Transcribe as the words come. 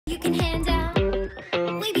you can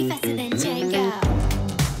handle. We be faster than Django.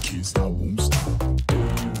 Can't stop, won't stop.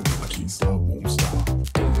 I can't stop, won't stop.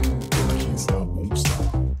 I can't stop, won't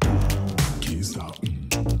stop. Can't stop.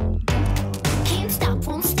 Can't stop,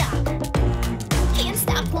 won't stop. Can't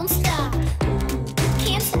stop, won't stop.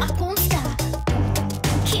 Can't stop, won't stop.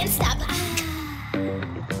 Can't stop.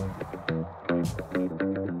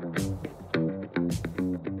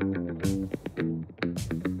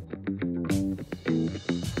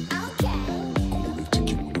 Okay. Gonna live to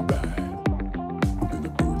get on the bag. We're gonna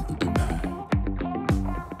burn for the night.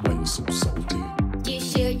 Why you so salty? You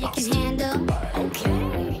sure you can handle?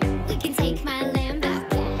 Okay. We can take my land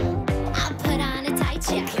back. I'll put on a tight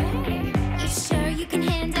check. You sure you can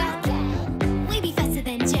handle? We be faster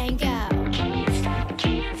than Django. Can't stop,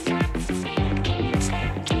 can't stop, can't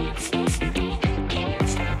stop, can't stop, can't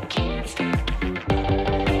stop, can't stop.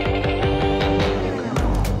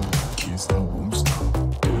 Can't stop, won't stop.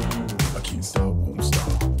 I can't stop, won't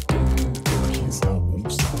stop. I can't stop,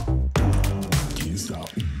 won't stop. Can't stop.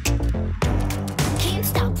 Can't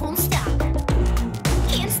stop, won't stop.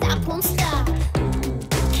 Can't stop, won't stop.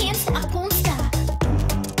 Can't stop, won't stop.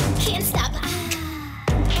 Can't stop.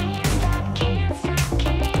 Can't stop, can't stop,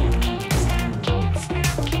 can't stop, can't stop,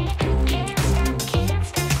 can't stop, can't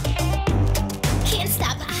stop. Can't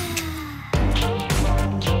stop.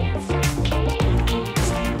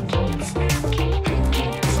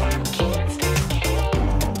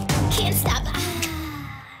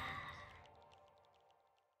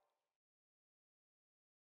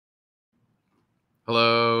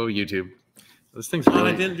 Hello, YouTube. This thing's Oh, I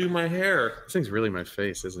really, didn't do my hair. this thing's really my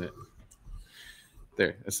face, isn't it?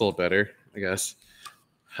 There, it's a little better, I guess.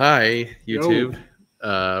 Hi, YouTube.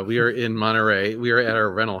 We are in Monterey. We are at our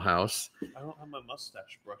rental house. I don't have my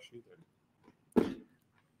mustache brush either.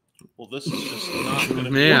 Well, this is just not going to be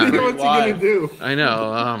Man. very What's he gonna live. do? I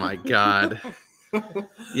know. Oh my God.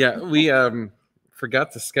 Yeah, we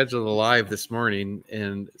forgot to schedule the live this morning,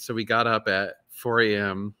 and so we got up at 4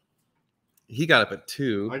 a.m. He got up at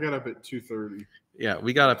 2. I got up at 2:30. Yeah,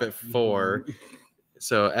 we got up at 4.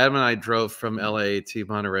 So Adam and I drove from LA to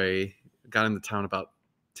Monterey, got into town about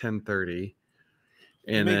 10:30,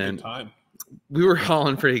 and Made then good time. we were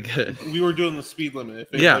hauling pretty good. We were doing the speed limit.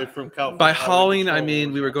 If Yeah. anybody from California, By Highway hauling, I Patrol mean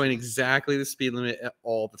was we were watching. going exactly the speed limit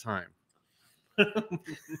all the time.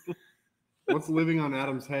 What's living on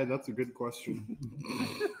Adam's head? That's a good question.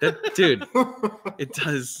 Dude, it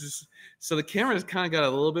does. So the camera's kind of got a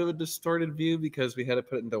little bit of a distorted view because we had to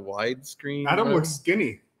put it into widescreen. Adam mode. looks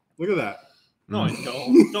skinny. Look at that. No, I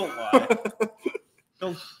don't. Don't lie.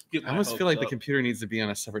 Don't get I my almost feel hopes like the up. computer needs to be on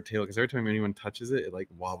a separate table because every time anyone touches it, it like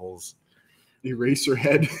wobbles. Eraser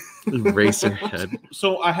head. Eraser head.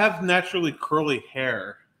 So I have naturally curly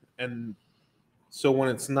hair, and so when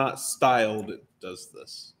it's not styled, it does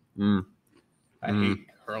this. Mm.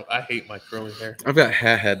 I hate my curly hair. I've got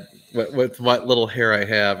hat head. With what little hair I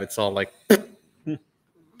have, it's all like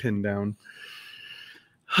pinned down.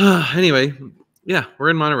 Anyway, yeah, we're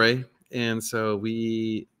in Monterey, and so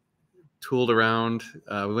we tooled around.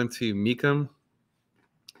 We went to Mecum,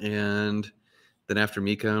 and then after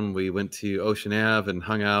Mecum, we went to Ocean Ave and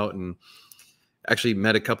hung out, and actually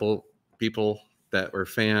met a couple people that were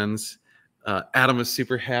fans. Adam was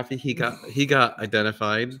super happy. He got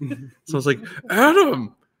identified. So I was like,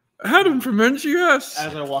 Adam from NGS.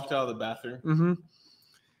 As I walked out of the bathroom,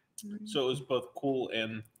 Mm-hmm. so it was both cool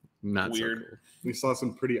and Not weird. so cool. We saw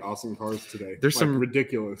some pretty awesome cars today. There's Like, some-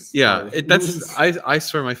 ridiculous. Yeah, cars. that's I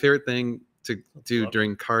swear my favorite thing to do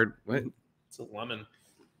during card. What? It's a lemon.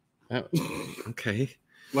 Oh, okay.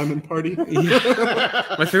 Lemon party.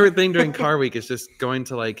 Yeah. My favorite thing during car week is just going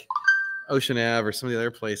to like Ocean Ave or some of the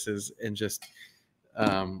other places and just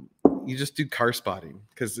you just do car spotting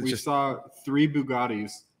because it's We just saw 3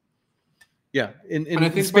 Bugattis. yeah in And I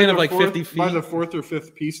the think span by of the like fourth- 50 feet. By the 4th or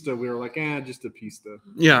 5th pista, we were like, just a pista.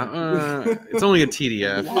 Yeah, it's only a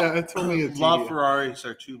TDF. Yeah, it's only a La TD. Ferraris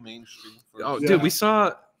are too mainstream. For Oh, us. Yeah. dude, we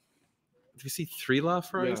saw. Did we see 3 La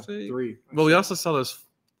Ferraris Yeah, today? 3. Well, we also saw those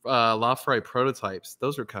La Ferrari prototypes.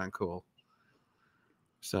 Those were kind of cool.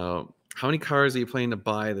 So, how many cars are you planning to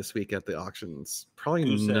buy this week at the auctions? Probably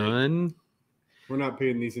Goose egg. none. We're not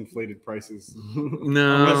paying these inflated prices.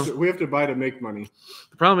 No. We have to buy to make money.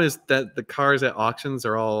 The problem is that the cars at auctions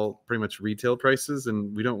are all pretty much retail prices,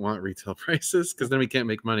 and we don't want retail prices because then we can't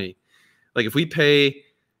make money. Like if we pay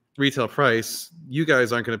retail price, you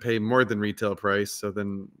guys aren't going to pay more than retail price. So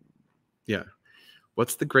then, yeah.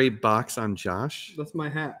 What's the gray box on Josh? That's my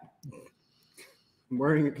hat. I'm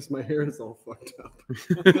wearing it because my hair is all fucked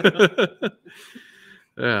up.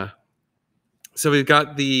 Yeah. So we've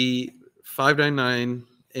got the 599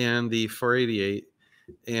 and the 488.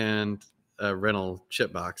 and a rental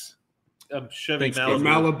chip box. Chevy Thanks, The Casey.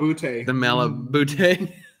 Malibu. Malabute. The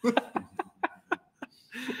Malabute.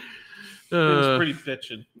 It was pretty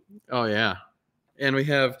bitchin'. Oh yeah, and they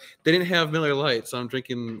didn't have Miller Lite, so I'm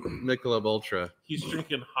drinking Michelob Ultra. He's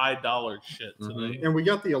drinking high dollar shit Mhm. tonight. And we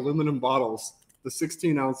got the aluminum bottles, the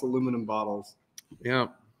 16-ounce aluminum bottles. Yeah.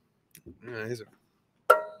 Yeah, these are.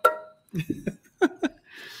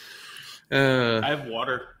 I have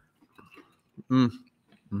water.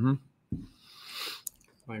 Mm-hmm.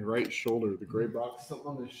 My right shoulder, the gray box, something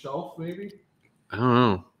on the shelf, maybe. I don't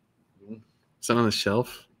know. Something on the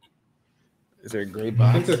shelf. Is there a gray I think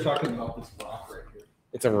box? they're talking about this rock right here.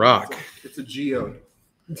 It's a rock. It's a geode.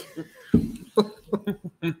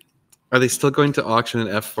 Are they still going to auction an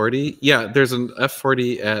F40? Yeah, there's an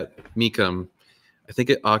F40 at Mecum. I think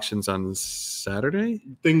it auctions on Saturday.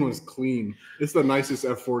 Thing was clean. It's the nicest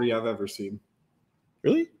F40 I've ever seen.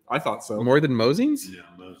 Really? I thought so. More than Mosing's? Yeah,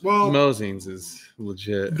 most. Well, Mosing's is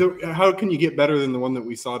legit. how can you get better than the one that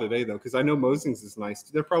we saw today, though? Because I know Mosing's is nice.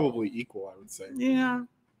 They're probably equal, I would say. Yeah.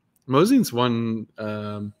 Mosing's won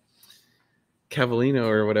Cavallino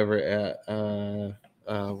or whatever at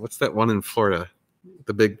what's that one in Florida?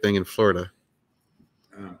 The big thing in Florida.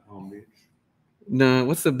 Palm Beach. No,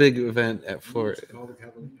 what's the big event at Florida? It's called a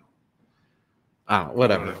Cavallino.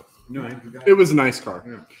 Whatever. No, I forgot. It was a nice car.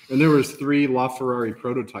 Yeah. And there was 3 LaFerrari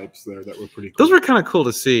prototypes there that were pretty cool. Those were kind of cool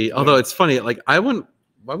to see. Although it's funny, like why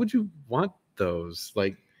would you want those?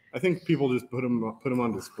 Like, I think people just put them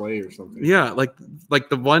on display or something. yeah, like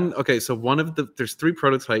the one. Okay, so there's 3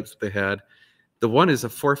 prototypes that they had. The one is a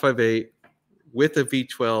 458 with a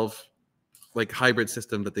V12 like hybrid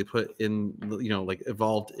system that they put in, like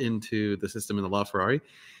evolved into the system in the LaFerrari,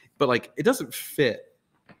 but like it doesn't fit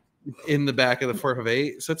in the back of the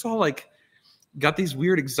 458. So it's all like got these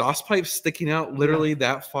weird exhaust pipes sticking out literally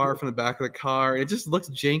that far from the back of the car. It just looks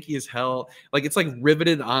janky as hell. Like it's like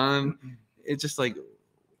riveted on. It's just like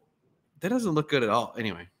that doesn't look good at all.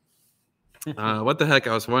 Anyway, what the heck?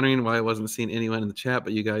 I was wondering why I wasn't seeing anyone in the chat,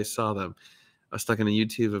 but you guys saw them. I was stuck in a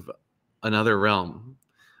YouTube of another realm.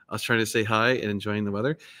 I was trying to say hi and enjoying the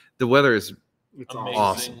weather. The weather is It's Amazing.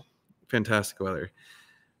 awesome. Fantastic weather.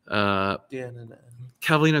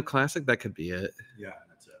 Cavallino Classic, that could be it. Yeah,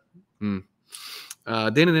 that's it.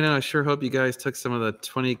 Dana, I sure hope you guys took some of the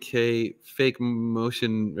 20K fake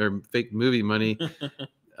motion or fake movie money.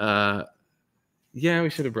 Yeah, we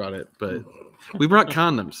should have brought it, but we brought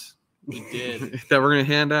condoms We did. that we're going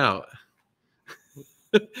to hand out.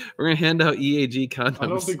 We're going to hand out EAG condoms. I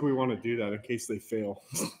don't think we want to do that in case they fail.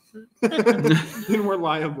 Then we're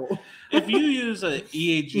liable. If you use an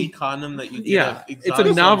EAG condom that you get Yeah, at it's a Exotics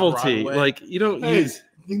on novelty. Broadway, Like, you don't Hey, use.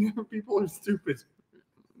 people are stupid.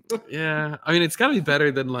 Yeah, I mean, it's got to be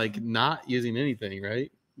better than like not using anything,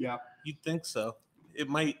 right? Yeah. you'd think so. It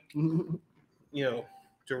might,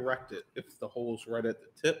 direct it if the hole's right at the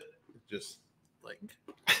tip. It just like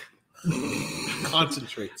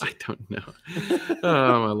concentrates. I don't know.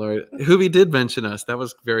 Oh my lord, Hoovy did mention us. That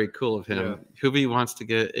was very cool of him. Yeah. Hoovy wants to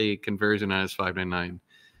get a conversion on his 599.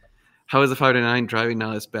 How is the 599 driving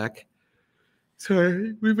now? It's back.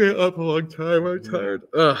 Sorry, we've been up a long time. I'm tired.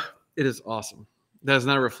 It is awesome. That is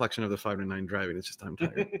not a reflection of the 599 driving. It's just I'm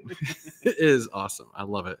tired. It is awesome. I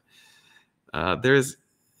love it. There's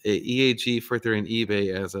a EAG for there on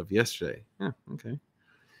eBay as of yesterday. Yeah, okay.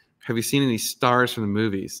 Have you seen any stars from the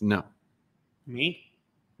movies? No. Me?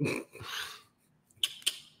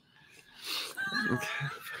 Okay.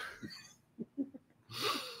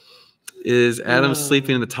 Is Adam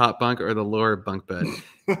sleeping in the top bunk or the lower bunk bed?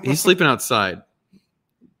 He's sleeping outside.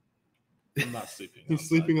 I'm not sleeping. He's outside.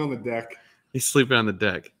 sleeping on the deck. He's sleeping on the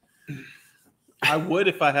deck. I would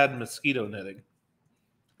if I had mosquito netting.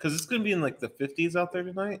 Because it's going to be in like the 50s out there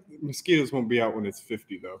tonight. Mosquitoes won't be out when it's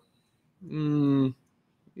 50, though.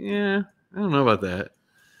 Yeah, I don't know about that.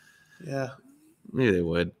 Yeah. Maybe they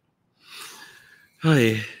would.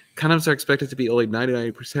 Hi. Condoms are expected to be only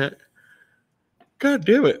 99%. God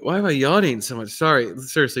damn it. Why am I yawning so much? Sorry.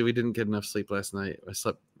 Seriously, we didn't get enough sleep last night. I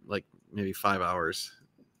slept like maybe 5 hours.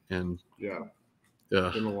 And Yeah.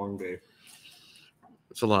 ugh, Been a long day.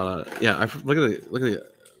 it's a lot of look at the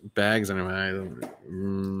bags under my eyes.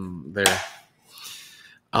 There.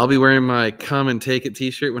 I'll be wearing my come and take it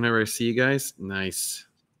t-shirt whenever I see you guys. Nice.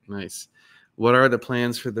 What are the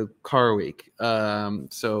plans for the car week?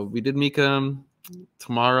 So we did Mecum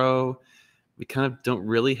tomorrow. We kind of don't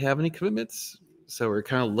really have any commitments. So we're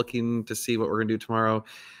kind of looking to see what we're gonna do tomorrow.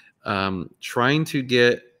 Trying to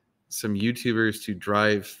get some YouTubers to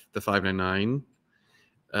drive the 599.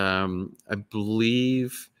 I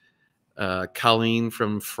believe Colleen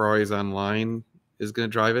from Ferraris Online is going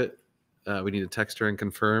to drive it. we need to text her and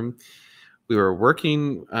confirm. We were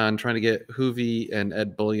working on trying to get Hoovy and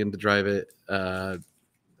Ed Bullion to drive it.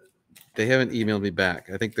 They haven't emailed me back.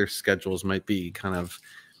 I think their schedules might be kind of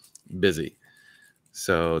busy.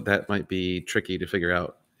 So that might be tricky to figure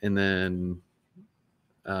out. And then,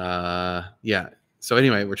 yeah. So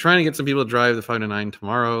anyway, we're trying to get some people to drive the 5 to 9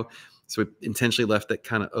 tomorrow. So we intentionally left that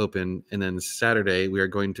kind of open. And then Saturday, we are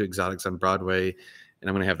going to Exotics on Broadway. And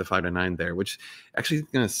I'm going to have the 5 to 9 there, which actually is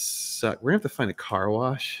going to suck. We're going to have to find a car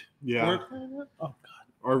wash. Yeah. Oh God.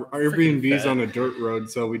 Our Airbnb is on a dirt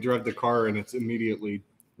road, so we drive the car and it's immediately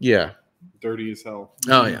Yeah. dirty as hell.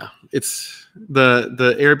 Oh yeah, it's the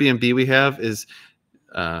Airbnb we have is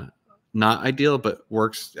not ideal, but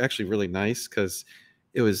works actually really nice because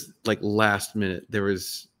it was like last minute. It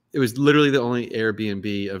was literally the only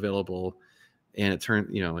Airbnb available, and it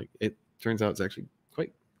turns out it's actually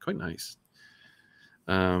quite nice.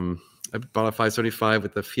 I bought a 575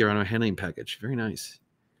 with the Fiorano handling package. Very nice.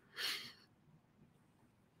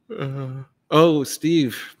 Oh,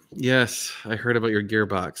 Steve. Yes, I heard about your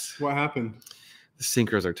gearbox. What happened? The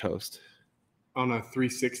synchros are toast. On a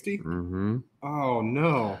 360? Mm-hmm. Oh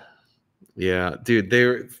no. Yeah, dude.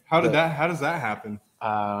 How does that happen?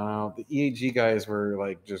 The EAG guys were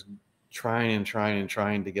like just trying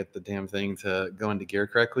to get the damn thing to go into gear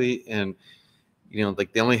correctly, and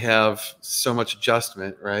like they only have so much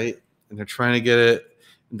adjustment, right? And they're trying to get it.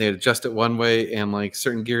 They'd adjust it one way, and like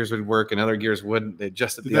certain gears would work, and other gears wouldn't. They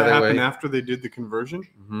adjust it Did the that other happen way. after they did the conversion?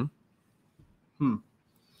 Mm-hmm.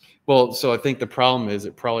 Well, so I think the problem is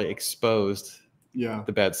it probably exposed Yeah.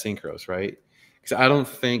 the bad synchros, right? Because I don't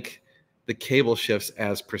think the cable shift's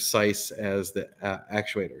as precise as the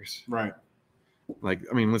actuators. Right. Like,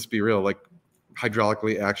 I mean, let's be real. Like,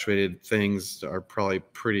 hydraulically actuated things are probably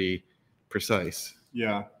pretty precise.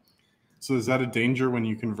 Yeah. So is that a danger when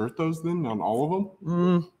you convert those then on all of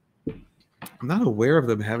them? I'm not aware of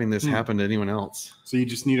them having this happen to anyone else. So you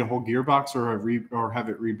just need a whole gearbox or have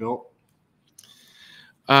it rebuilt?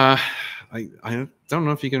 I don't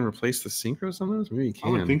know if you can replace the synchros on those. Maybe you I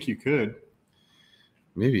would can. think you could.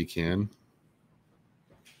 Maybe you can.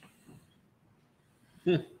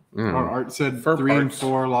 Our Art said For 3 and parts.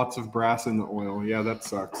 4, lots of brass in the oil. Yeah, that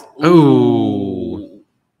sucks. Oh.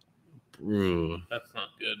 Ooh. That's not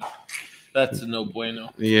good. That's a no bueno.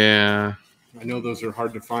 Yeah, I know those are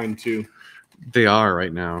hard to find too. they are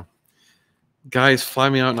right now. Guys, fly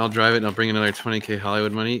me out and I'll drive it and I'll bring another 20K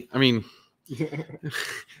Hollywood money. I mean, you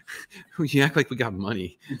act like we got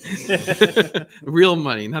money. Real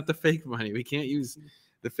money, not the fake money. We can't use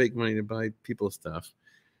the fake money to buy people stuff.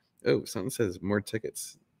 Oh, something says more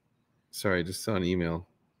tickets. Sorry, I just saw an email.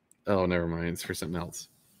 Oh, never mind. It's for something else.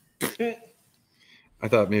 I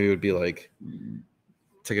thought maybe it would be like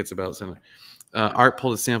tickets about something. Art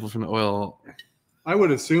pulled a sample from the oil. I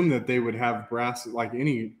would assume that they would have brass, like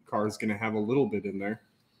any car is going to have a little bit in there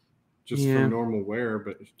just Yeah. for normal wear,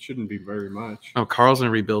 but it shouldn't be very much. Oh, Carl's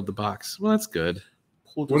gonna rebuild the box. Well, that's good.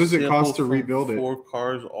 Pulled What a does it sample cost to from rebuild it? 4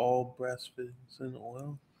 cars, all brass fittings and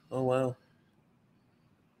oil. Oh wow.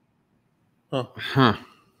 Huh. Huh.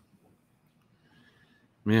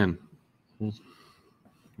 Man.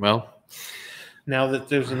 Well, Now that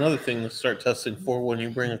there's another thing to start testing for when you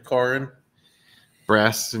bring a car in.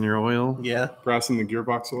 brass in your oil. Yeah. Brass in the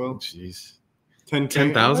gearbox oil? Jeez. 10K?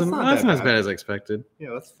 10,000? That's That's that not as bad. bad as I expected. Yeah,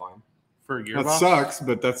 that's fine. For a gearbox. That sucks,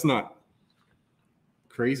 but that's not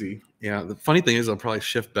crazy. Yeah. The funny thing is, it'll probably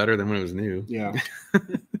shift better than when it was new. Yeah.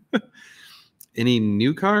 Any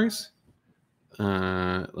new cars?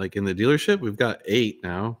 Like in the dealership, we've got 8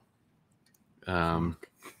 now.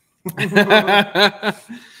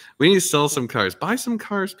 We need to sell some cars. Buy some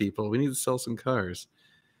cars, people. We need to sell some cars.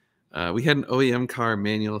 We had an OEM car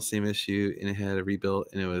manual, same issue, and it had a rebuilt,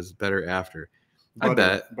 and it was better after. I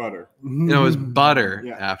bet. Butter. It was butter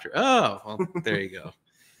Yeah. after. Oh, well, there you go.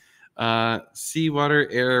 Seawater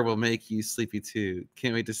air will make you sleepy too.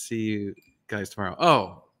 Can't wait to see you guys tomorrow.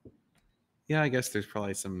 Oh, yeah, I guess there's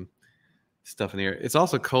probably some stuff in the air. It's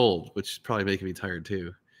also cold, which is probably making me tired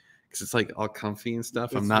too. Because it's like all comfy and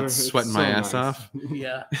stuff. I'm not It's sweating so my ass nice. off.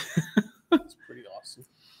 Yeah. That's pretty awesome.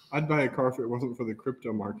 I'd buy a car if it wasn't for the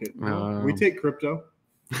crypto market. Oh. We take crypto.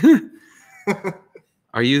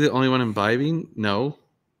 Are you the only one imbibing? No.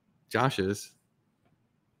 Josh is.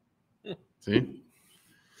 See?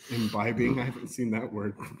 Imbibing. I haven't seen that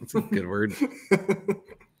word. That's a good word.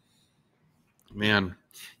 Man,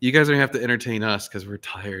 you guys are going to have to entertain us because we're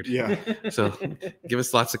tired. Yeah. So give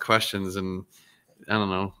us lots of questions and, I don't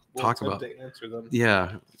know, We'll talk attempt about. to answer them.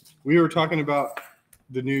 Yeah. We were talking about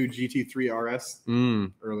the new GT3 RS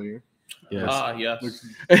Mm. earlier. Yes. Yes. Looks,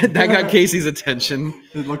 That got Casey's attention.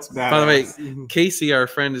 it looks bad. By the way, Casey, our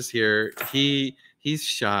friend, is here. He's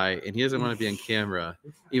shy and he doesn't want to be on camera,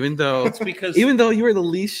 even though It's because you are the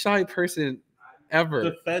least shy person ever.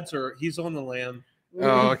 the feds are. He's on the lam.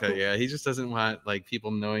 Oh, okay, yeah. He just doesn't want like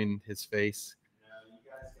people knowing his face.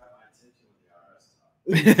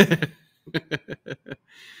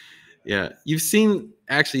 Yeah, you've seen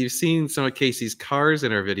some of Casey's cars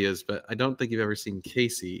in our videos, but I don't think you've ever seen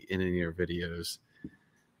Casey in any of our videos.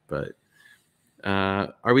 But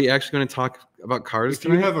are we actually going to talk about cars If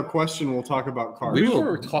you tonight? have a question, we'll talk about cars. We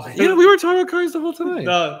were talking. Yeah, we were talking about cars the whole time.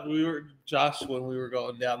 No, we were Josh when we were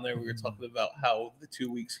going down there. We were talking about how the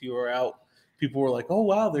 2 weeks you were out, people were like, "Oh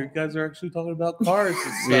wow, you guys are actually talking about cars."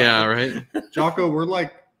 And stuff. Yeah, right. Jocko, we're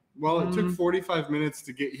like, well, it took Mhm. 45 minutes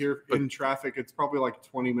to get here But- in traffic. It's probably like a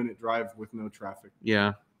 20-minute drive with no traffic.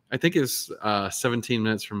 Yeah, I think it's 17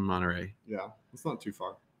 minutes from Monterey. Yeah, it's not too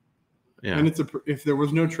far. Yeah, And if there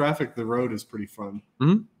was no traffic, the road is pretty fun.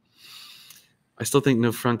 I still think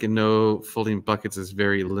no frunk and no folding buckets is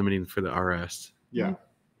very limiting for the RS. Yeah.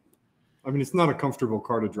 I mean, it's not a comfortable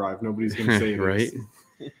car to drive. Nobody's going to say it Right?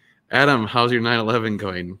 is. Adam, how's your 911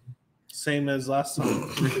 going? Same as last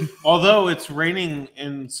time. Although it's raining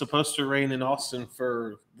and supposed to rain in Austin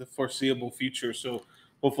for the foreseeable future, so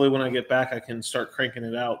hopefully when I get back, I can start cranking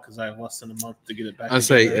it out because I have less than a month to get it back. I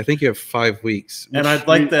say together. I think you have 5 weeks. And I'd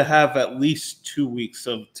like to have at least 2 weeks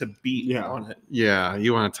to beat Yeah. on it. Yeah,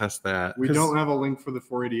 you want to test that. We 'Cause don't have a link for the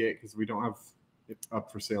 488 because we don't have it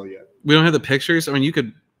up for sale yet. we don't have the pictures. I mean, you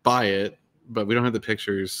could buy it, but we don't have the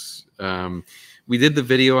pictures. We did the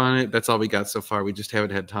video on it. That's all we got so far. We just haven't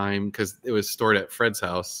had time because it was stored at Fred's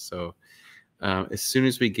house. So as soon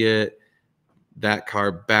as we get that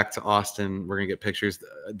car back to Austin, we're gonna get pictures.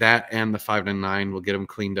 That and the 599, we'll get them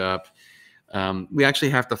cleaned up. We actually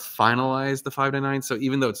have to finalize the 599. So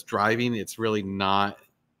even though it's driving, it's really not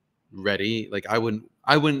ready. Like I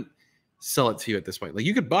wouldn't sell it to you at this point. Like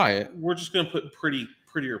you could buy it. We're just gonna put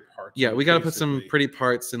prettier parts. Yeah, in it, we got to put some basically. pretty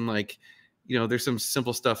parts and like, there's some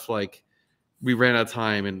simple stuff like we ran out of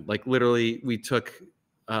time and like literally we took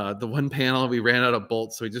the one panel, we ran out of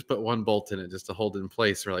bolts, so we just put one bolt in it just to hold it in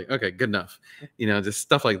place. We're like, okay, good enough. Just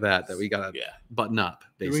stuff like that we gotta button up.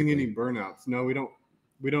 Basically. Doing any burnouts? No, we don't.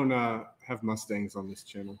 We don't have Mustangs on this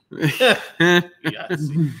channel. Yes.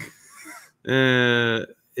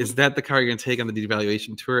 Is that the car you're gonna take on the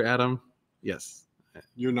devaluation tour, Adam? Yes.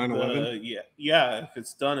 Your 911. Yeah. If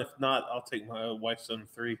it's done, if not, I'll take my wife's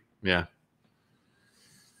M3. Yeah.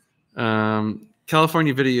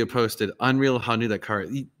 California video posted. Unreal how new that car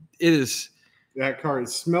is. It is. That car, it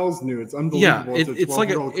smells new. It's unbelievable. Yeah, it's a it's like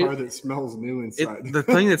a- 12-year-old car that smells new inside. The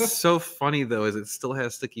thing that's so funny though is it still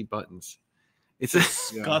has sticky buttons. It's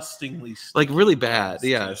Disgustingly like really bad. buttons,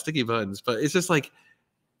 Yeah, too. sticky buttons. But it's just like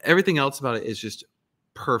everything else about it is just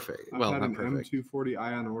perfect. I've Well, had not an perfect. M240i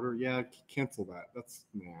on order. Yeah, cancel that. That's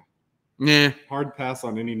Yeah, hard pass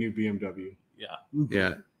on any new BMW. Yeah.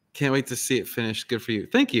 yeah. Can't wait to see it finished. Good for you.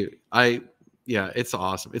 Thank you. It's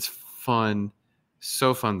awesome. It's fun.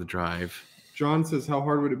 So fun to drive. John says, how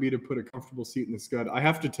hard would it be to put a comfortable seat in the Scud? I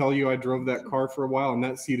have to tell you, I drove that car for a while, and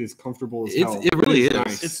that seat is comfortable as hell. It really is.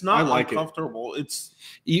 nice. It's not I like it. uncomfortable. It's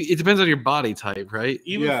It depends on your body type, right?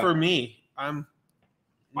 even Yeah. for me. I'm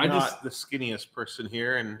I not just- the skinniest person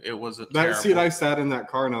here, and it wasn't That terrible. seat, I sat in that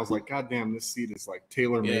car, and I was like, God damn, this seat is like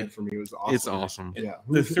tailor-made Yeah. for me. It was awesome. It's awesome. Yeah.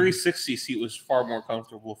 The 360 seat was far more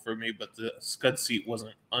comfortable for me, but the Scud seat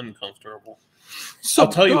wasn't uncomfortable. So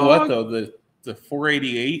I'll tell you what, though, the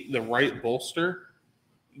 488, the right bolster,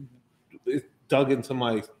 it dug into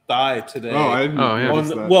my thigh today. Oh, I didn't Oh, yeah. notice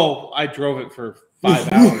that. Well, I drove it for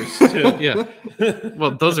 5 hours too. Yeah.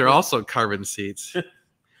 Well, those are also carbon seats.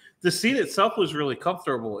 The seat itself was really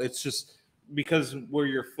comfortable. It's just because where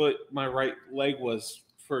your foot, my right leg was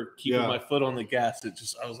for keeping Yeah. my foot on the gas.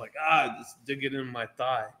 I was like, just dig it in my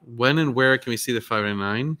thigh. When and where can we see the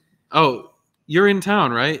 599? Oh, you're in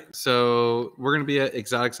town, right? So we're going to be at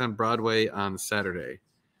Exotics on Broadway on Saturday.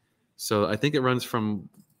 So I think it runs from,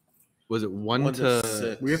 was it 1 1 to to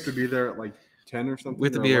 6. We have to be there at like 10 or something. we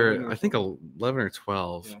have to or be 11 here, or I think something. 11 or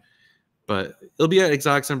 12. Yeah. But it'll be at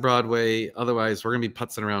Exotics on Broadway. Otherwise, we're going to be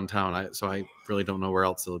putzing around town. So I really don't know where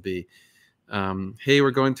else it'll be. Hey,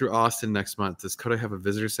 we're going through Austin next month. Does Coda have a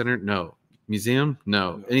visitor center? No. Museum?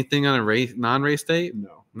 No. No. Anything on a non-race day?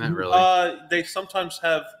 No. Not really. They sometimes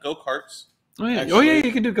have go-karts. Oh yeah, actually-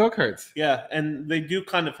 you can do go-karts. Yeah, and they do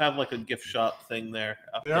kind of have like a gift shop thing there.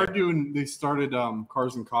 out They are there. doing. They started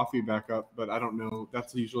Cars and Coffee back up, but I don't know.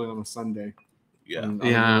 That's usually on a Sunday. Yeah. And I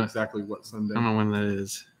don't Yeah. know exactly what Sunday. I don't know when that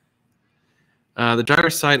is. The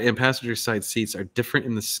driver's side and passenger side seats are different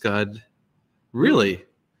in the Scud. Really?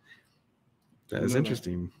 That is No.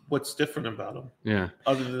 interesting. What's different about them? Yeah.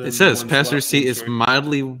 Other than It says the ones passenger left seat in is story?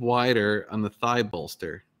 mildly wider on the thigh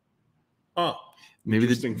bolster. Oh, Maybe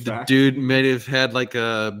Interesting the fact. dude may have had like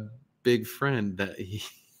a big friend that he.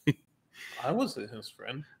 I wasn't his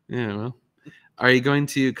friend. Yeah. Well, are you going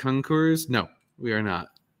to concours? No, we are not.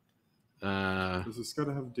 Does the Scud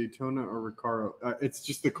have Daytona or Recaro? It's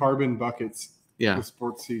just the carbon buckets. Yeah. The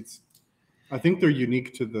sports seats. I think they're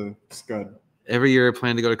unique to the Scud. Every year I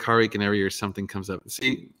plan to go to Car Week, and every year something comes up.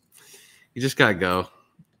 See, you just gotta go.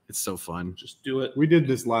 It's so fun. Just do it. We did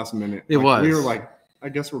this last minute. It was. We were like, I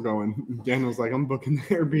guess we're going. Dan was like, I'm booking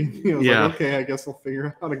the Airbnb. I was Yeah. like, okay, I guess I'll figure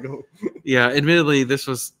out how to go. Yeah, admittedly, this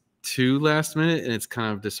was too last minute, and it's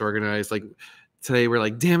kind of disorganized. Like today, we're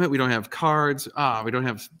like, damn it, we don't have cards. We don't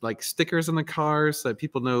have like stickers on the cars so that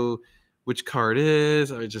people know which car it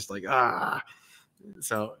is. I was just like,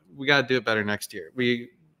 So we got to do it better next year.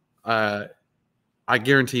 I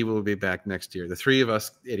guarantee we'll be back next year. The three of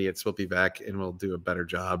us idiots will be back, and we'll do a better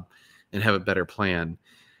job and have a better plan.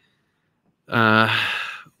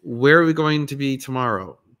 Where are we going to be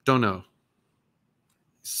tomorrow? Don't know.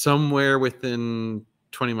 Somewhere within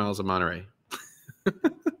 20 miles of Monterey.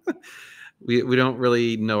 we don't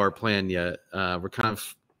really know our plan yet. We're kind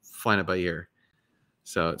of flying it by ear.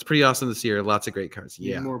 So it's pretty awesome this year. Lots of great cars. Need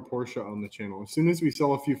Yeah. more Porsche on the channel. As soon as we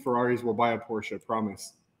sell a few Ferraris, we'll buy a Porsche.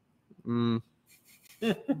 Promise.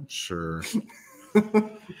 Sure.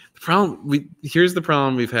 Here's the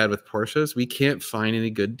problem we've had with Porsches. We can't find any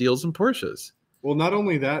good deals in Porsches. Well, not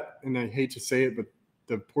only that, and I hate to say it, but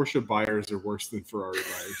the Porsche buyers are worse than Ferrari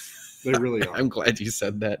buyers. They really are. I'm glad you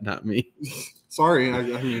said that, not me. Sorry. I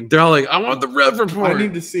mean, They're all like, I want the rev report. I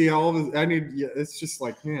need to see all of it. Yeah, it's just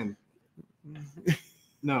like, man,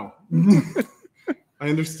 no. I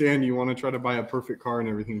understand you want to try to buy a perfect car and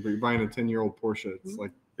everything, but you're buying a 10-year-old Porsche. It's like,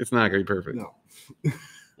 It's not going to be perfect. no.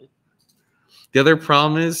 The other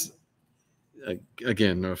problem is,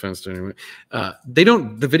 again, no offense to anyone,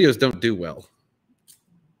 the videos don't do well.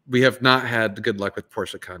 We have not had good luck with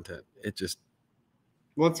Porsche content. It just,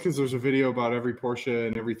 Well, it's because there's a video about every Porsche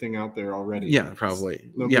and everything out there already. yeah, probably.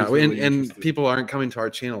 Nobody's Yeah, really and interested. people aren't coming to our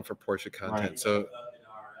channel for Porsche content. Right. So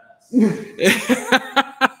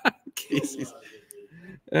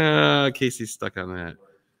Casey's stuck on that.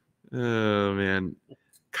 Oh man,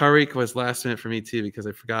 Car Week was last minute for me too because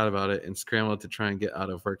I forgot about it and scrambled to try and get out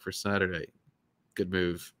of work for Saturday. Good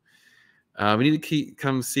move. We need to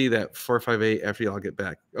come see that 458 after y'all get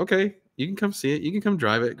back. Okay, you can come see it. You can come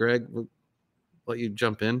drive it, Greg. We'll let you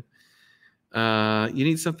jump in. You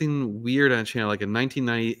need something weird on a channel like a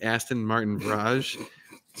 1990 Aston Martin Mirage.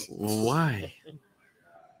 Why?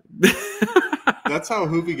 That's how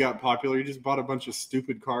Hoovy got popular. He just bought a bunch of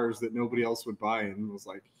stupid cars that nobody else would buy and was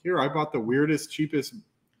like, here, I bought the weirdest, cheapest,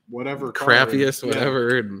 whatever car. Crappiest, Yeah.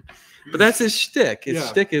 whatever. But that's his shtick. His Yeah.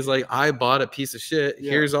 shtick is like, I bought a piece of shit.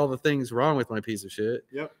 Yeah. Here's all the things wrong with my piece of shit.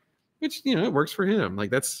 Yep. Which, it works for him. Like,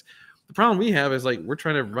 that's the problem we have is like, we're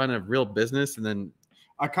trying to run a real business and then.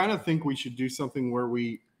 I kind of think we should do something where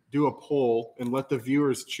we do a poll and let the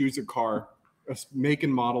viewers choose a car, a make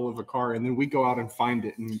and model of a car, and then we go out and find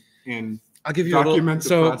it and I'll give you a document the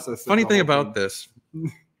little. So, process of funny the thing whole about thing. this,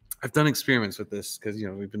 I've done experiments with this because,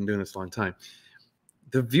 we've been doing this a long time.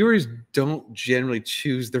 The viewers don't generally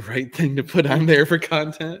choose the right thing to put on there for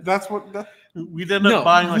content. That's what. That, We'd end up No.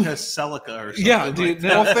 buying like a Celica or something. Yeah, like dude,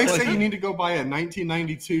 that. well, if they say you need to go buy a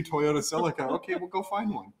 1992 Toyota Celica, okay, we'll go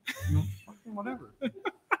find one. Fucking whatever.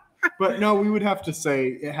 But no, we would have to say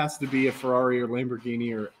it has to be a Ferrari or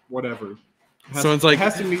Lamborghini or whatever. So it's like, it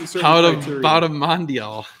has to meet certain how criteria. about a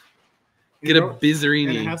Mondial? Get a And it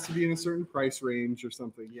Bizzarini. has to be in a certain price range or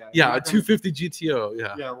something. Yeah. Yeah, We're a not 250 GTO.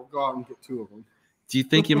 Yeah. Yeah, we'll go out and get two of them. Do you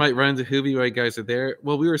think you might run into Hoobie while you guys are there?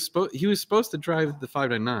 Well, he was supposed to drive the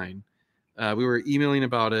 599. We were emailing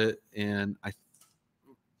about it, and I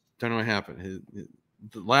don't know what happened.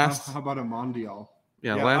 The last, How about a Mondial?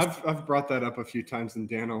 yeah, Yeah, last I've brought that up a few times, and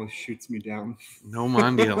Dan always shoots me down. no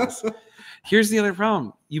Mondials. Here's the other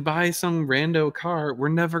problem: you buy some rando car, we're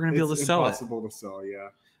never going to be able to sell it. It's impossible to sell. Yeah.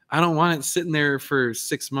 I don't want it sitting there for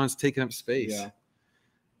 6 months taking up space. Yeah.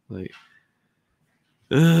 Like,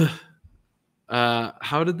 ugh.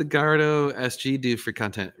 How did the Gardo SG do for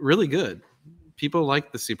content? Really good. People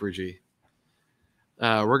like the Super G.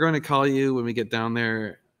 We're going to call you when we get down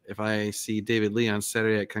there. If I see David Lee on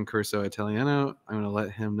Saturday at Concorso Italiano, I'm going to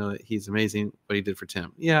let him know that he's amazing, what he did for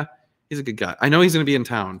Tim. Yeah, he's a good guy. I know he's going to be in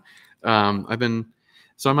town. I'm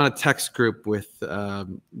on a text group with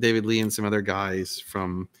David Lee and some other guys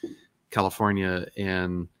from California,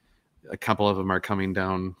 and a couple of them are coming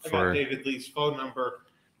down I got for. David Lee's phone number,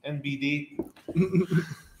 NBD.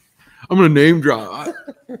 I'm going to name drop.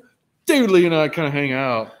 David Lee and I kind of hang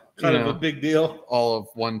out. Kind you of know, a big deal. all of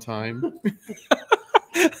one time.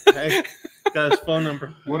 Hey, got his phone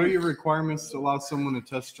number. What are your requirements to allow someone to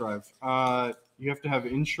test drive? You have to have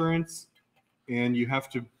insurance, and you have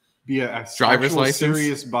to be a Driver's actual license?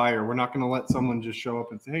 serious buyer. We're not going to let someone just show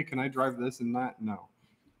up and say, "Hey, can I drive this and that?" No.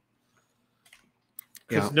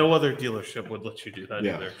 Because no other dealership would let you do that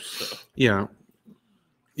Yeah. either. So. Yeah.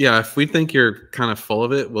 Yeah. If we think you're kind of full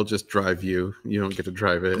of it, we'll just drive you. You don't get to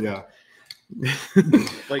drive it. Yeah.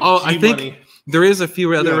 Like Oh, I think G-Money. there is a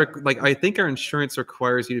few other, Yeah. like, I think our insurance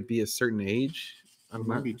requires you to be a certain age. It I'm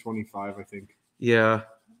might not, be 25, I think. yeah.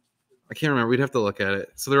 I can't remember. We'd have to look at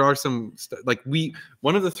it. So there are some,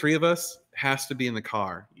 one of the three of us has to be in the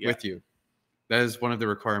car Yeah. with you. That is one of the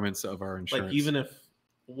requirements of our insurance. Like even if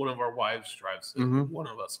one of our wives drives it, Mhm. one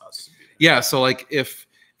of us has to be. Yeah, so like if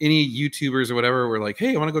any YouTubers or whatever were like,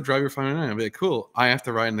 "Hey, I want to go drive your 599," I'd be like, "Cool." I have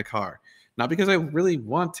to ride in the car, not because I really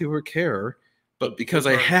want to or care, but because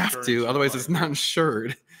I our have to. insurance Otherwise, it's not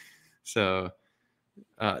insured. So,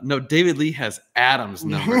 no, David Lee has Adam's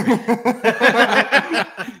number.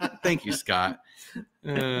 Thank you, Scott.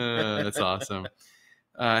 That's awesome.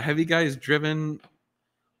 Have you guys driven?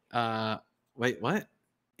 Wait, what?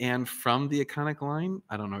 And from the iconic line?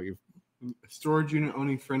 I don't know. You. Storage unit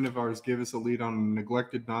owning friend of ours gave us a lead on a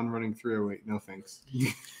neglected non-running 308. No thanks.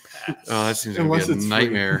 Oh, that seems like Unless a it's free.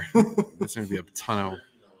 nightmare. That's gonna be a ton of.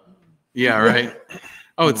 Yeah, right.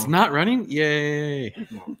 Oh, it's not running. Yay!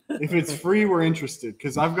 No. If it's free, we're interested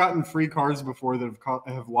because I've gotten free cars before that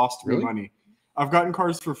have lost me Really? money. I've gotten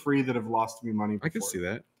cars for free that have lost me money before. I could see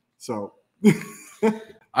that. So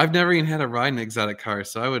I've never even had to ride an exotic car,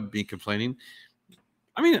 so I would be complaining.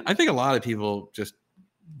 I mean, I think a lot of people just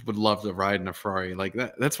would love to ride in a Ferrari. Like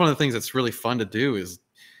that's one of the things that's really fun to do is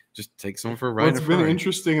just take someone for a ride. what's in a been Ferrari.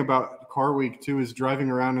 interesting about Car Week too is driving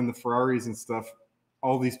around in the Ferraris and stuff.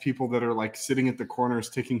 All these people that are like sitting at the corners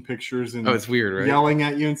taking pictures and Oh, it's weird, right? yelling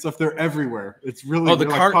at you and stuff. They're everywhere. It's really Oh, the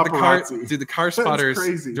they're car, like the car, paparazzi. dude, the car That's spotters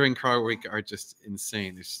crazy. during Car Week are just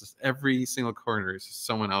insane. There's just every single corner, there's just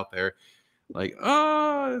someone out there, like,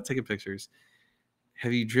 oh, taking pictures.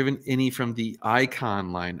 Have you driven any from the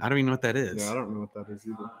Icon line? I don't even know what that is. Yeah, I don't know what that is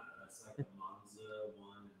either. That's like a Monza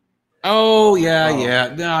one. Oh yeah, Oh. yeah.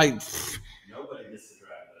 No, Nobody gets to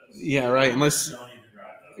drive those. yeah, right. Unless, Don't even drive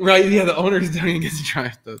those. right, yeah, the owners don't even get to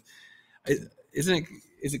drive those. Isn't it?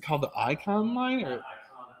 Is it called the Icon line or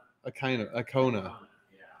a kind of Icona?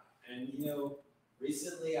 Yeah. And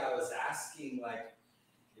recently I was asking like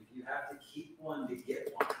if you have to keep one to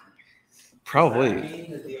get one. Probably. Does that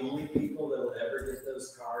mean that the only people that will ever get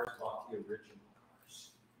those cars bought the original cars?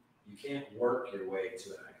 You can't work your way to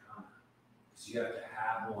an Icona. So you have to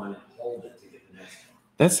have one and hold it to get the next one.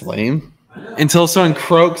 That's lame. I know. Until someone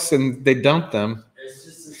croaks and they dump them. It's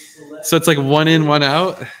just a select. So it's like one in, one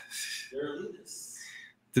out. They're elitists.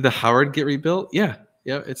 Did the Howard get rebuilt? Yeah.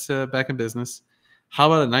 Yeah, it's back in business. How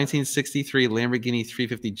about a 1963 Lamborghini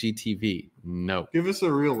 350 GTV? No. Give us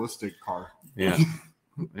a realistic car. Yeah.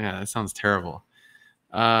 Yeah, that sounds terrible.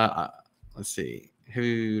 Let's see.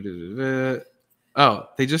 Oh,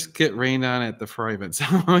 they just get rained on at the Ferrari events.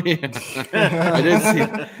 Oh, yeah. I did see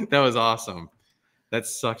that. That was awesome. That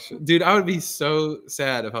sucks. Dude, I would be so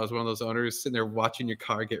sad if I was one of those owners sitting there watching your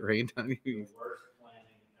car get rained on you. The worst planning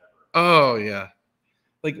ever. Oh yeah.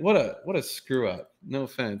 Like what a screw up. No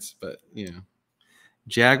offense, but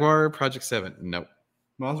Jaguar Project 7. Nope.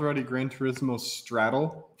 Maserati Gran Turismo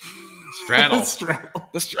Straddle. Straddle. Straddle.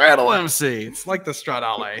 The Straddle MC. It's like the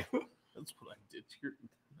Stradale. That's what I did here.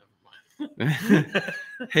 Never mind.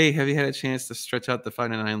 Hey, have you had a chance to stretch out the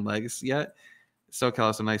 599 legs yet? SoCal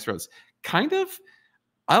has some nice roads. Kind of.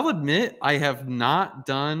 I'll admit I have not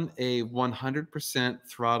done a 100%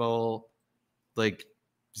 throttle, like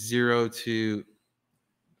 0 to,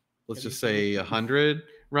 let's just say 100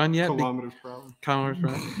 run yet. Kilometers per hour. Kilometers per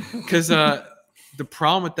hour. Because the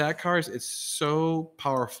problem with that car is it's so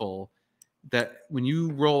powerful that when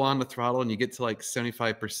you roll on the throttle and you get to like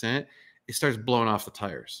 75%, it starts blowing off the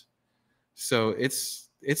tires. So it's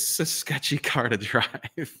a sketchy car to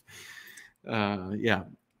drive. Yeah.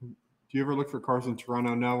 Do you ever look for cars in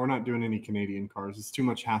Toronto? No, we're not doing any Canadian cars. It's too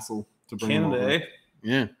much hassle to bring them Canada, over. eh?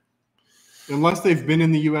 Yeah. Unless they've been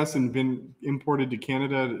in the U.S. and been imported to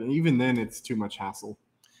Canada, even then it's too much hassle.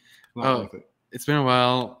 Not worth it. It's been a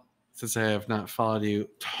while since I have not followed you.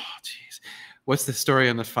 Oh, jeez. What's the story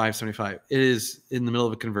on the 575? It is in the middle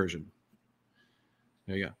of a conversion.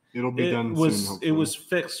 There you go. It'll be done It soon. was Hopefully.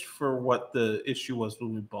 fixed for what the issue was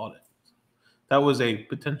when we bought it. That was a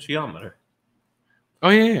potentiometer. Oh,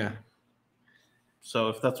 yeah. So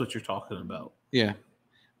if that's what you're talking about. Yeah.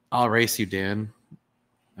 I'll race you, Dan.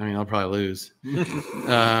 I mean, I'll probably lose.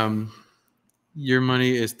 Your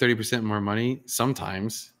money is 30% more money.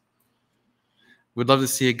 Sometimes. Would love to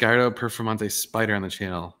see a Gallardo Performante Spider on the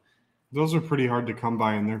channel. Those are pretty hard to come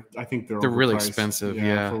by, and I think they're really overpriced. expensive.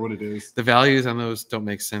 Yeah, for what it is. The values on those don't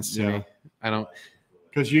make sense to Yeah. me. I don't.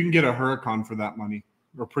 Because you can get a Huracan for that money,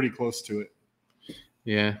 or pretty close to it.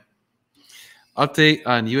 Yeah. Update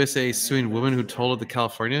on USA suing woman who totaled to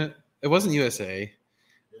California. It wasn't USA.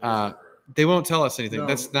 They won't tell us anything.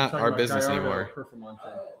 That's not our business anymore.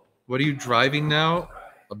 What are you driving now?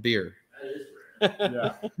 A beer.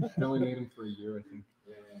 Yeah, they only made him for a year, I think.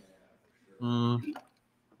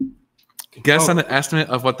 Guess on the estimate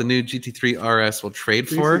of what the new GT3 RS will trade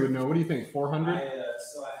Casey for. would know. What do you think? 400?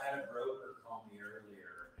 So I had a broker call me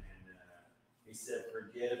earlier, and he said,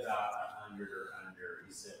 forget about 100 or under.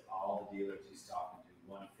 He said all the dealers he's talking to,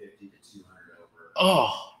 150 to 200 over.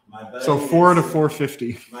 Oh, My buddy So 4 to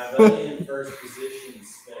 450. My buddy in first position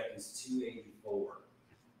spec is 284.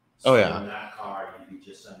 Oh, yeah. In that car, you'd be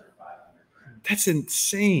just under 500 grand. that's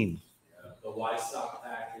insane. The Y stock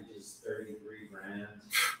package is 33 grand.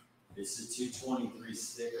 It's a 223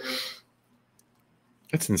 sticker.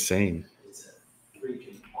 That's insane. It's a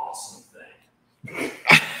freaking awesome thing.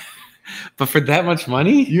 But for that much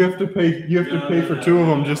money? You have to pay. You have to pay for 2 of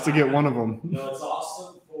them just to get one of them. No, it's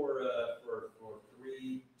awesome for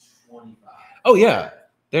 325. Oh yeah.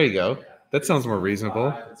 There you go. Yeah, That sounds more 325,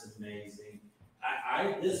 reasonable. It's amazing.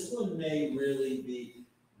 This one may really be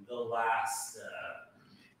the last.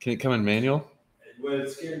 Can it come in manual? Well,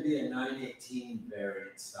 it's going to be a 918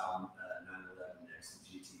 variant style 911 next to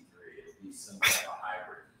GT3. It'll be some type of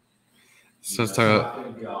hybrid. So it's It's not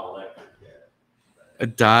going to be all electric yet. a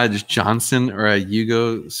Dodge Johnson or a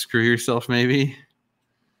Yugo screw yourself maybe.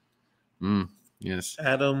 Yes.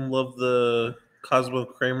 Adam, love the Cosmo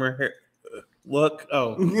Kramer hair look.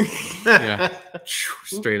 Oh, Yeah.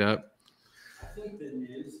 Straight up. I think the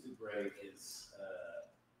news to break is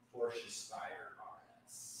Porsche Spider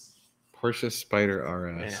RS. Porsche Spider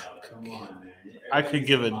RS. Yeah. Come on, man. I could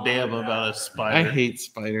give a damn about a I spider. hate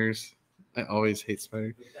spiders. I always hate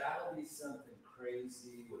spiders. But that'll be something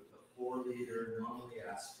crazy with the 4-liter, normally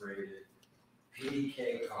aspirated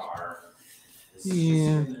PDK car. It's just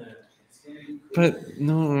Yeah. it's gonna be cool. But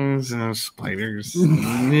no spiders.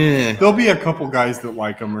 Yeah. There'll be a couple guys that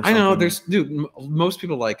like them. Or I know. something. There's dude. Most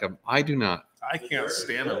people like them. I do not. I The can't dirty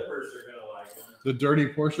stand them. flippers are gonna like them. the dirty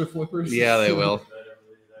Porsche flippers. Yeah, they will. Better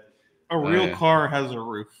believe that shit. A real yeah. car has a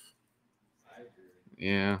roof. I agree.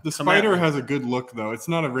 Yeah. The Come at Spider me. has a good look though. It's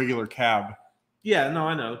not a regular cab. Yeah, no,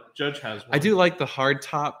 I know. Judge has one. I do like the hard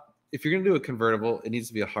top. If you're gonna do a convertible, it needs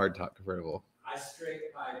to be a hard top convertible. I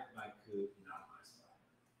straight pipe my coupe, not my Spider.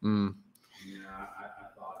 Mm. You know, I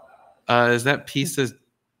thought about it. Is that pizza,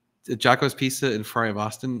 Jocko's Pizza in Ferrari of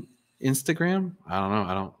Austin Instagram? I don't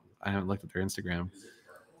know. I haven't looked at their Instagram. Is it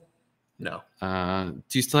purple? No.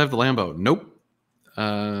 Do you still have the Lambo? Nope.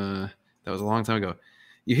 That was a long time ago.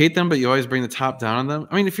 You hate them, but you always bring the top down on them.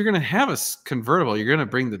 I mean, if you're gonna have a convertible, you're gonna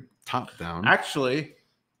bring the top down. Actually,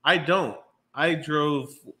 I don't. I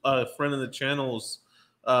drove a friend of the channel's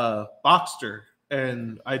Boxster,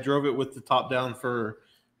 and I drove it with the top down for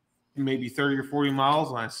maybe 30 or 40 miles,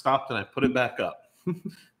 and I stopped and I put it back up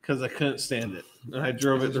because I couldn't stand it. And I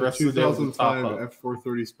drove it the rest of the day with the top 2005 up.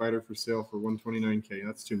 F430 Spider for sale for $129K.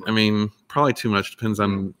 That's too much. I mean, probably too much. Depends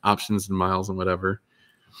on options and miles and whatever.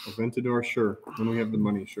 Aventador, sure. When we have the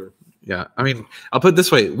money, sure. Yeah. I mean, I'll put it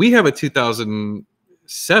this way. We have a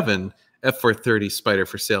 2007 F430 Spider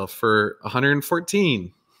for sale for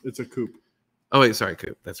 114. It's a coupe. Oh wait, sorry,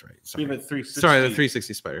 coupe. That's right. We Sorry. have a 360. Sorry, the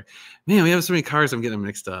 360 Spider. Man, we have so many cars. I'm getting them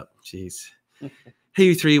mixed up. Jeez. Hey,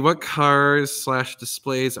 you three. What cars /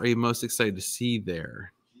 displays are you most excited to see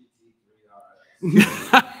there? All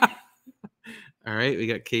right, we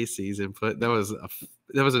got Casey's input. That was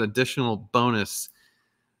an additional bonus.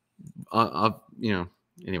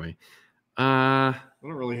 Anyway. I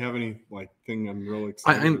don't really have any thing I'm real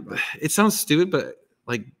excited about. It sounds stupid, but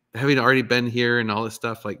like having already been here and all this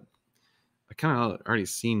stuff, like I kind of already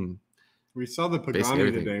seen. We saw the Basically Pagani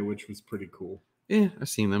everything. today, which was pretty cool. Yeah, I've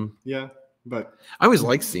seen them. Yeah, but I always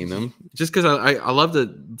like seeing them, just because I love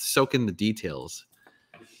to soak in the details.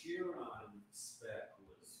 The Chiron spec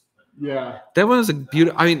was yeah, That one was a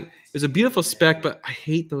beautiful. I mean, it was a beautiful spec, but I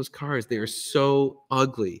hate those cars. They are so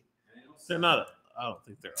ugly, They're not. I don't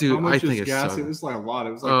think they're. dude. how much I think is it's gas? so. It was like a lot.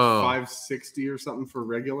 It was like Oh. $560 or something for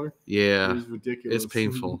regular. It Yeah, was ridiculous. it's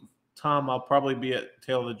painful. Tom, I'll probably be at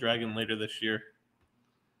Tail of the Dragon later this year.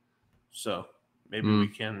 So maybe we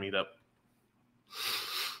can meet up.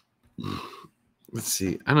 Let's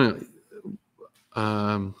see. I don't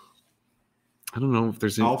know if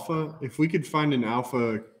there's any. Alpha. If we could find an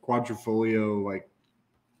Alpha Quadrifolio,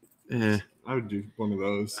 I would do one of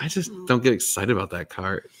those. I just don't get excited about that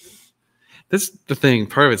car. That's the thing.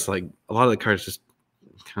 Part of it's like a lot of the cars just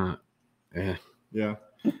kind of, Yeah.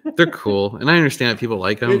 they're cool, and I understand that people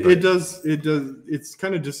like them. It does. It's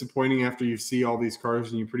kind of disappointing after you see all these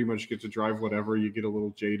cars and you pretty much get to drive whatever. You get a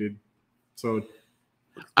little jaded. So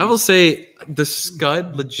I will say the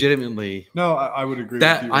Scud legitimately no, I would agree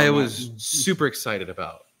that with you. I on was super excited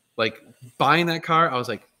about. Like buying that car, I was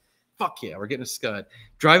like, fuck yeah, we're getting a Scud.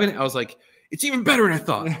 Driving it, I was like, it's even better than I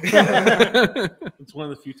thought. It's one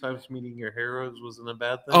of the few times meeting your heroes wasn't a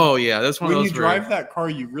bad thing. Oh yeah, that's one when of you those drive that car,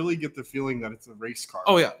 you really get the feeling that it's a race car.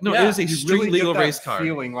 Oh yeah, no, Yeah, it is a You street really legal get that race car.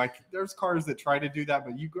 feeling. Like there's cars that try to do that,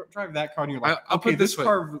 but you drive that car and you're like, I'll okay, put it this this way.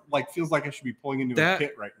 car like feels like I should be pulling into That- a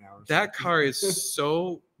pit right now. Or That something. car is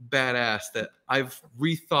so badass that I've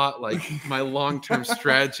rethought like my long-term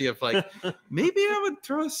strategy of like maybe I would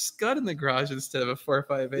throw a Scud in the garage instead of a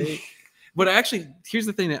 458. But actually, here's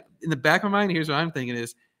the thing that in the back of my mind, here's what I'm thinking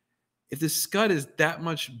is if the Scud is that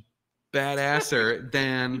much badasser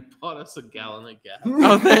than Bought us a gallon of gas.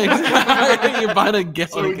 oh thanks you're buying a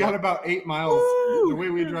gallon. So we of got gas. about 8 miles. Woo! The way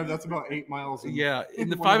we drive, that's about 8 miles. Yeah, in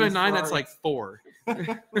the one of these 599 that's like Ferraris.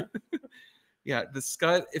 4. Yeah, the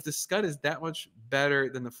Scud. If the Scud is that much better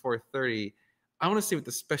than the 430, I want to see what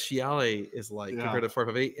the Speciale is like Yeah. compared to the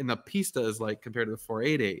 458, and the Pista is like compared to the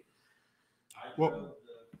 488. I Well- drove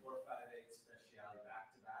the 458 Speciale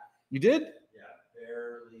back to back. You did? Yeah,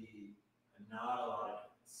 barely, not a lot of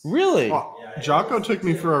points. Really? Oh, Yeah, it Jocko was- took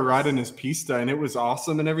me for a ride in his Pista, and it was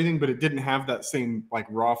awesome and everything, but it didn't have that same like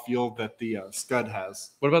raw feel that the Scud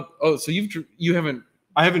has. What about? Oh, so you haven't,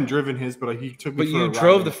 I haven't driven his, but he took me. but for you a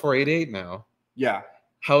drove ride. the 488 now. Yeah,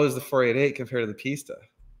 How is the 488 compared to the Pista?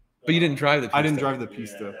 But you didn't drive the Pista. I didn't drive the Yeah,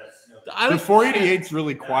 Pista. that's no- I The don't- 488's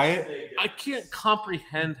really that's quiet. the big I difference. can't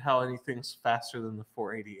comprehend how anything's faster than the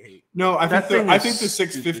 488. No, I That think thing I is think the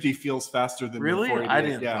 650 feels faster than Really? the 488. I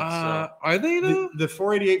didn't Yeah. think Are they though? The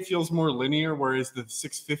 488 feels more linear, whereas the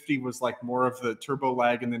 650 was like more of the turbo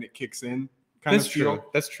lag and then it kicks in kind That's of feel. true.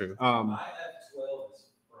 That's true. My F12 is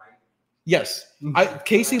frightening. Yes,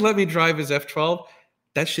 Casey let me drive his F12.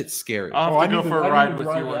 That shit's scary. I'll Oh, I have to go need for to- a I need ride to with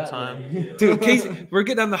drive you one that time. Dude, Casey, we're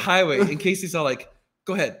getting on the highway, and Casey's all like,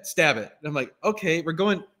 "Go ahead, stab it." And I'm like, "Okay, we're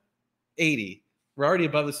going 80. We're already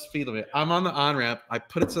above the speed limit." I'm on the on ramp. I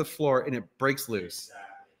put it to the floor, and it breaks loose. Exactly.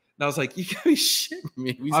 And I was like, "You gotta be shitting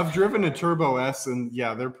me." I've driven a Turbo S, and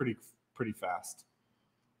yeah, they're pretty fast.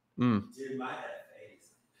 Mm. Dude, my F8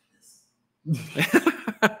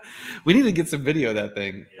 is We need to get some video of that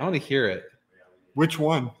thing. I want to hear it. Which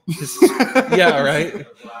one? Yeah, right.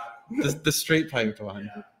 The straight piped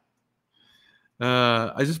one.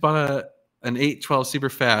 I just bought an 812 super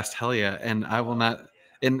fast. Hell yeah! And I will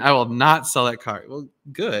not sell that car. Well,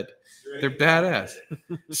 good. They're badass.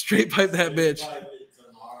 Straight pipe that bitch.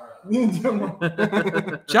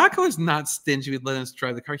 Jocko is not stingy with letting us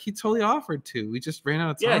drive the car. He totally offered to. We just ran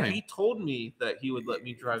out of Yeah, time. he told me that he would let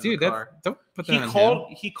me drive Dude, the car. don't put that He on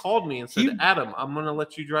him. called me and said, He- "Adam, I'm gonna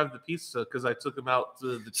let you drive the Pista because I took him out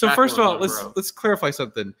to the." So track first of one all, on let's road." let's clarify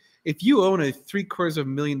something. If you own a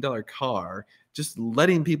 $750,000 car, just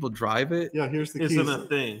letting people drive it, Yeah, here's the keys. isn't a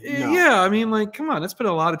thing. No. yeah, I mean, like, come on, let's put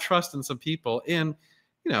a lot of trust in some people. And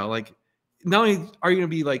like, not only are you gonna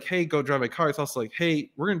be like, hey, go drive my car, it's also like, hey,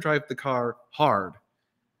 we're gonna drive the car hard.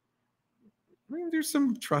 I mean, there's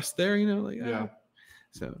some trust there, like Yeah.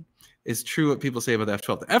 So it's true what people say about the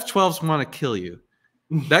F12. The F12s want to kill you.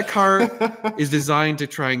 That car is designed to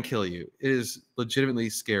try and kill you. It is legitimately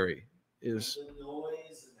scary. It is. The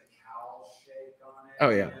noise and the cowl shake on it. Oh,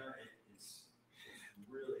 yeah. It's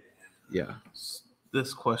really Yeah.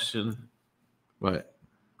 This question What?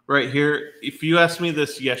 right here. If you asked me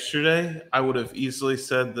this yesterday, I would have easily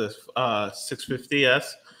said the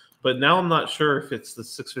 650S, but now I'm not sure if it's the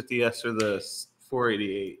 650S or the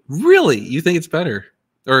 488. Really? You think it's better?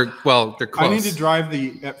 Or well, they're close. I need to drive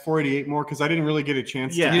the at 488 more because I didn't really get a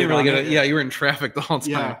chance. Yeah, to You didn't really on get it. Yeah, you were in traffic the whole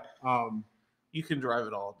time. Yeah. You can drive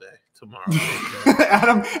it all day tomorrow.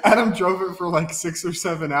 Adam drove it for like 6 or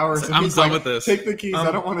 7 hours. And I'm he's done like, with this. Take the keys. I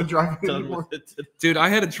I'm don't want to drive it Done anymore. with it. Dude, I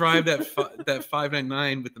had to drive that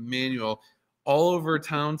 599 with the manual all over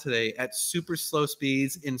town today at super slow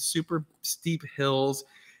speeds in super steep hills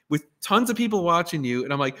with tons of people watching you.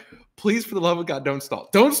 And I'm like, please, for the love of God, don't stall.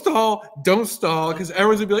 Don't stall. Don't stall. Because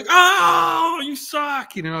everyone's going to be like, oh, you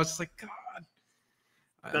suck. I was just like, God.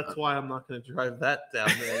 That's why I'm not going to drive that down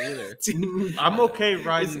there either. Dude, I'm okay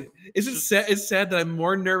riding. is it sad? It's sad that I'm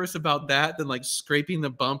more nervous about that than like scraping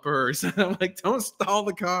the bumper or something. I'm like, don't stall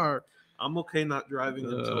the car. I'm okay not driving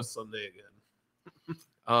until Sunday again.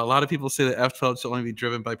 A lot of people say that F12 should only be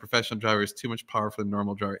driven by professional drivers. Too much power for the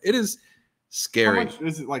normal driver. It is Scary. How much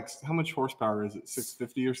is it? Like, how much horsepower is it?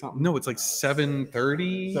 650 or something? No, it's like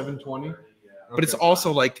 730, 720. but it's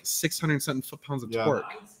also like 600 something foot-pounds of Yeah. torque.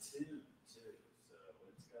 Mine's 2 too, so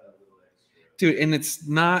it's got a little extra. Dude, and it's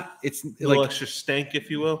not, it's A little like, extra stank,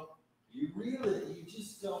 if you will. You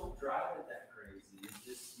just don't drive it that crazy.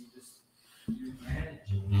 You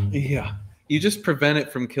manage it. yeah, you just prevent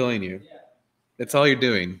it from killing you. Yeah. That's all you're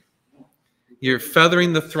doing. You're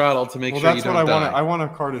feathering the throttle to make Well, sure you that's don't what I die. want. I want a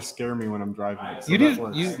car to scare me when I'm driving it. So You that do.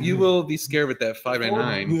 works. You will be scared with that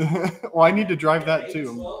 599. Well, I need to drive that too.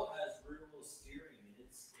 A12 has rear wheel steering.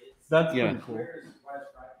 It's That's Yeah. pretty cool.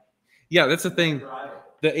 Yeah, that's the thing.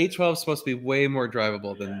 The A12 is supposed to be way more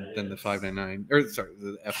drivable than the 599, or sorry,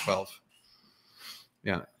 the F12.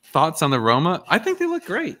 Yeah. Thoughts on the Roma? I think they look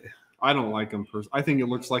great. I don't like them. I think it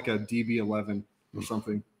looks like a DB11 or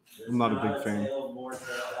something. I'm not a big fan.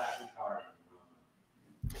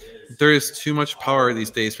 There is too much power these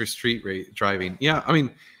days for street driving. Yeah, I mean,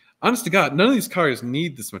 honest to God, none of these cars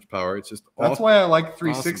need this much power. It's just That's why I like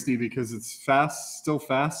 360 because it's fast, still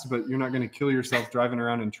fast, but you're not going to kill yourself driving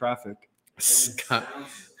around in traffic. Scott.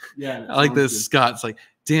 Yeah, I like this. Scott's like,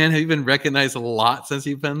 Dan, have you been recognized a lot since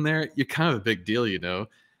you've been there? You're kind of a big deal, you know.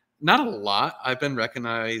 Not a lot. I've been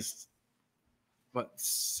recognized, what,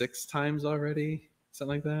 6 times already?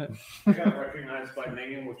 Something like that. I got recognized by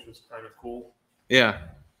name, which was kind of cool. Yeah.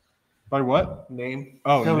 By what? Name.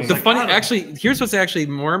 Oh, That was name. The funny, actually, here's what's actually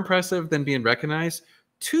more impressive than being recognized.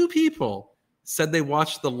 2 people said they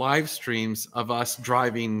watched the live streams of us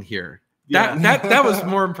driving here. Yeah. That was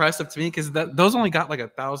more impressive to me because those only got like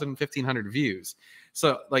 1,000, 1,500 views.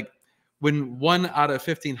 So like when 1 out of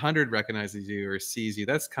 1,500 recognizes you or sees you,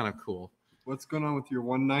 that's kind of cool. What's going on with your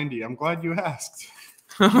 190? I'm glad you asked.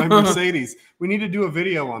 My Mercedes. We need to do a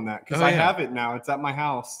video on that because Oh, I yeah. have it now. It's at my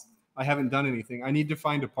house. I haven't done anything. I need to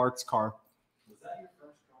find a parts car. Was that your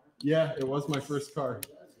first car? Yeah, it was my first car.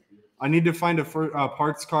 I need to find a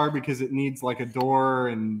parts car because it needs like a door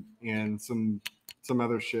and some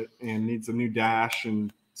other shit and needs a new dash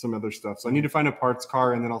and some other stuff. So I need to find a parts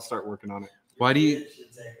car and then I'll start working on it. Why do you? It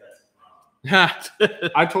should take us wrong.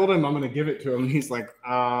 I told him I'm going to give it to him. And he's like,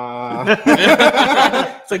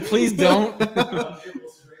 It's like, please don't.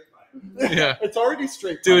 Yeah. It's already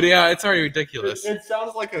straight. Dude, yeah, it's already ridiculous. It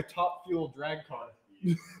sounds like a top fuel drag car.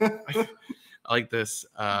 I like this.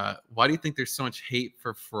 Why do you think there's so much hate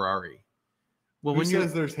for Ferrari? Well, Who when you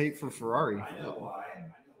says there's hate for Ferrari? I know why.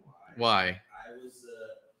 why?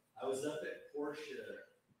 I was up at Porsche.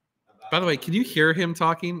 By the way, can you hear him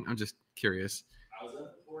talking? I'm just curious. I was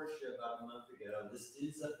up at Porsche about a month ago. This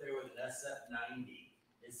dude's up there with an SF90.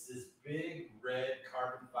 It's this big red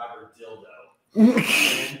carbon fiber dildo.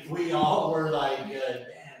 And we all were like, man,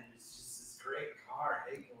 it's just this great car.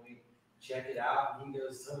 Hey, can we check it out? And he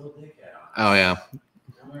goes, total dickhead on it. Oh yeah.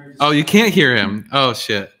 And we were just Oh, you like, can't hear him. Oh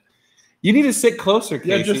shit. You need to sit closer,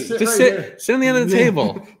 Yeah, Casey. just sit just right sit, here. sit on the end of the Yeah.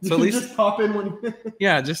 table. You So at can least, just pop in when.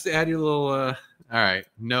 yeah, just add your little. All right,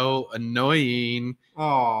 no annoying.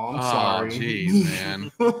 Oh, I'm sorry. Jeez,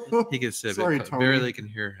 man. He can sit. Sorry, but Tony. barely can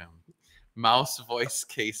hear him. Mouse voice,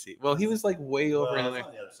 Casey. Well, he was like way over in there.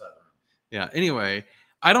 on the other side of the room. Yeah. Anyway,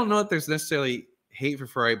 I don't know if there's necessarily hate for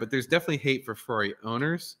Ferrari, but there's definitely hate for Ferrari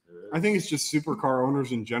owners. I think it's just supercar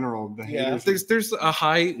owners in general. The haters. There's a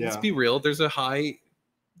high. Let's Yeah. be real. There's a high,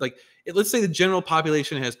 like let's say the general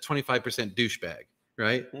population has 25% douchebag,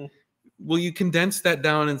 right? Mhm. Well, you condense that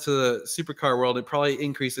down into the supercar world, it probably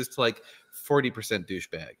increases to like 40%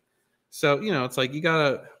 douchebag. So it's like you got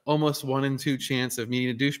a almost 1 in 2 chance of meeting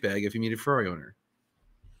a douchebag if you meet a Ferrari owner.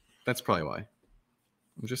 That's probably why.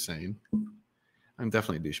 I'm just saying. I'm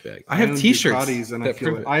definitely a douchebag. I have own T-shirts Ducatis and I that feel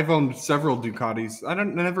prove it. it. I've owned several Ducatis. I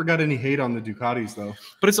never got any hate on the Ducatis though.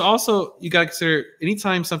 But it's also you got to consider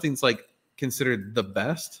anytime something's like considered the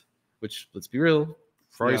best, which let's be real,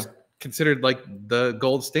 Ferrari's considered like the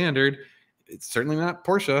gold standard. It's certainly not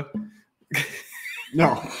Porsche.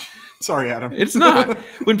 No, sorry, Adam. It's not.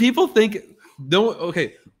 When people think, no,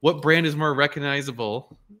 okay, what brand is more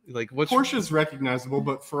recognizable? Like what's Porsche's recognizable,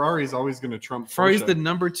 but Ferrari is always going to trump. Ferrari's Porsche. the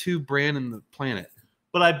number 2 brand in the planet.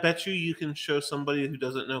 But I bet you can show somebody who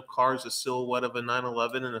doesn't know cars a silhouette of a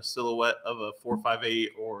 911 and a silhouette of a 458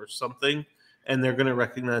 or something, and they're going to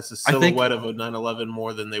recognize the I think- silhouette of a 911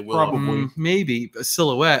 more than they will. Probably. Maybe a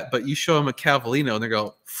silhouette, but you show them a Cavallino and they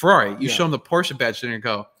go Ferrari. You Yeah. show them the Porsche badge and they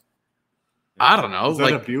go, I don't know, Is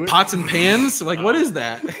that a like Buick? pots and pans. Like what is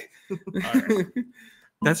that? right.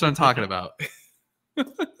 That's what I'm talking about.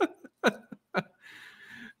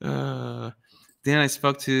 Dan, I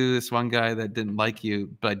spoke to this one guy that didn't like you,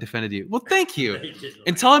 but I defended you. Well, thank you. They didn't And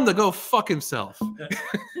like tell him to go fuck himself. I'm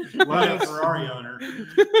a Ferrari owner.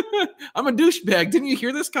 I'm a douchebag. Didn't you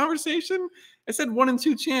hear this conversation? I said 1 in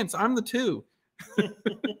 2 chance. I'm the 2.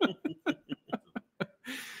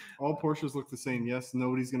 All Porsches look the same. Yes,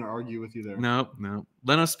 nobody's going to argue with you there. No.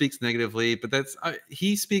 Leno speaks negatively, but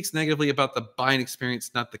he speaks negatively about the buying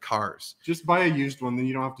experience, not the cars. Just buy a used one, then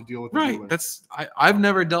you don't have to deal with the Right. dealer. I've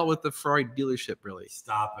never dealt with the Ferrari dealership really.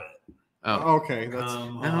 Stop it. Oh, Okay, that's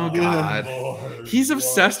Come Oh, on, God. boys. he's What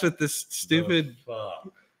obsessed with this stupid. the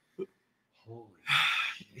fuck? Holy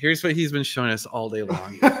Here's what he's been showing us all day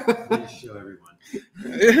long. shit. Please show everyone.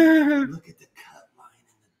 Look at the cut line in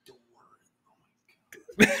the door.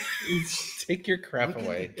 Oh my God. Take your crap Look at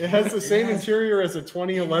away. It has the same It has- interior as a It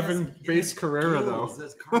 2011 has- base it has Carrera, gills. though. It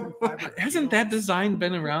has carbon fiber Hasn't that gills. design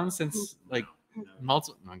been around since like No.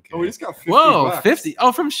 multiple? Okay. Oh, we just got 50 Whoa, bucks. 50.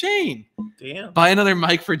 Oh, from Shane. Damn. Buy another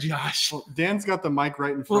mic for Josh. Well, Dan's got the mic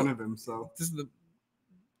right in front of him, so This is the.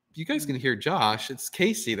 You guys can hear Josh. It's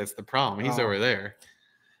Casey that's the problem. He's Oh. over there.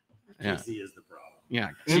 Yeah. Casey is the problem. Yeah.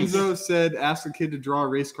 Enzo said, "Ask the kid to draw a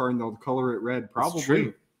race car and they'll color it red." Probably.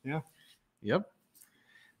 true. Yeah. Yep.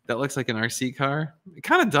 That looks like an RC car. It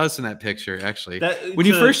kind of does in that picture, actually. That, When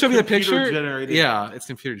you it's first a showed me the computer picture, generated. yeah, it's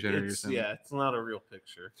computer generated. It's, yeah, it's not a real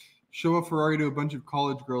picture. Show a Ferrari to a bunch of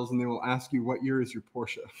college girls and they will ask you, "What year is your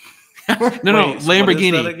Porsche?" no, Wait, so what is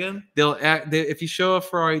Lamborghini. that again? If you show a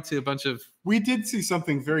Ferrari to a bunch of We did see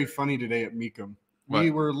something very funny today at Mecum. We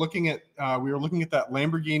What? were looking at that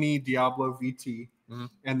Lamborghini Diablo VT, Mhm.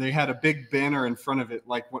 and they had a big banner in front of it,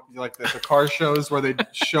 like the car shows where they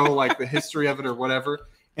show like the history of it or whatever,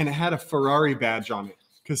 and it had a Ferrari badge on it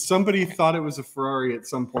because somebody thought it was a Ferrari at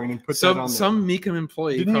some point and put that on some Mecum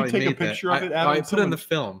employee. Didn't you probably take a made that. picture of it, I Adam? put it in the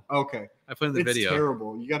film. there. Okay, I put it in the it's video.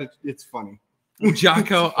 terrible. You got to. It's funny.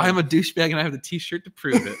 Jocko, I'm a douchebag and I have the T-shirt to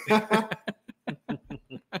prove it.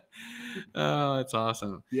 Oh, that's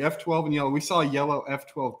awesome. The F12 in yellow. We saw a yellow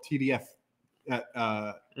F12 TDF at,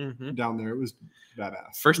 Mm-hmm. down there. It was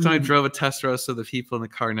badass. First time I drove a Testarossa, so the people in the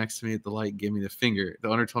car next to me at the light gave me the finger. The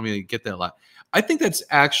owner told me to get that lot. I think that's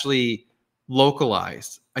actually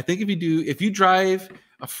localized. I think if you drive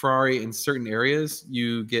a Ferrari in certain areas,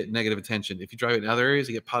 you get negative attention. If you drive it in other areas,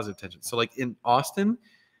 you get positive attention. So like in Austin,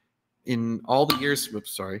 in all the years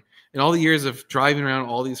of driving around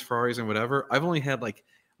all these Ferraris and whatever, I've only had like,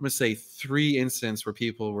 I'm gonna say 3 incidents where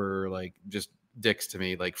people were like just dicks to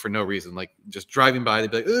me, like for no reason, like just driving by, they'd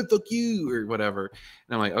be like, "Oh, fuck you," or whatever.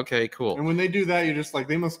 And I'm like, okay, cool. And when they do that, you're just like,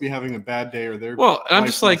 they must be having a bad day, or they're Well, and I'm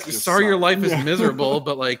just like, life must just sorry, your suck. life is Yeah. miserable,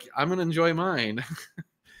 but like, I'm gonna enjoy mine.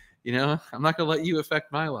 You know, I'm not gonna let you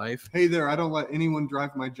affect my life. Hey there, I don't let anyone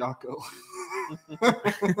drive my Jocko.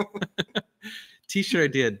 T-shirt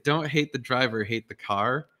idea: don't hate the driver, hate the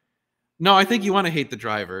car. No, I think you want to hate the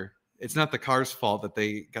driver. It's not the car's fault that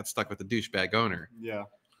they got stuck with the douchebag owner. Yeah,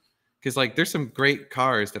 Because like, there's some great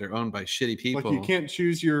cars that are owned by shitty people. like you can't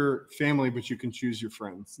choose your family, but you can choose your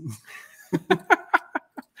friends.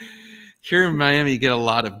 Here in Miami, you get a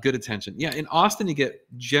lot of good attention. Yeah, in Austin, you get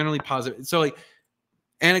generally positive. So, like,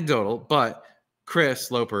 anecdotal, but Chris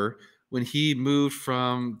Loper, when he moved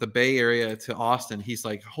from the Bay Area to Austin, he's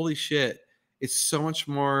like, holy shit, it's so much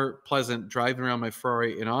more pleasant driving around my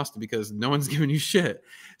Ferrari in Austin because no one's giving you shit.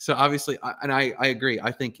 So, obviously, I agree.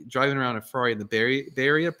 I think driving around a Ferrari in the Bay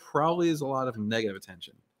Area probably is a lot of negative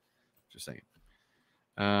attention. Just saying.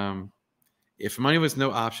 If money was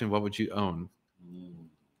no option, what would you own?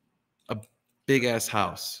 Big ass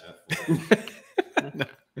house.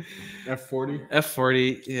 F40.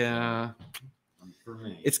 F40, yeah. For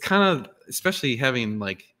me. It's kind of, especially having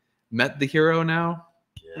like met the hero now,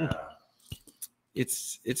 Yeah.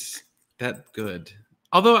 it's that good.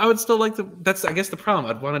 Although I would still like to, that's I guess the problem.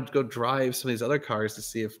 I'd want to go drive some of these other cars to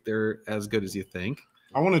see if they're as good as you think.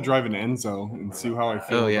 I want to drive an Enzo and see how I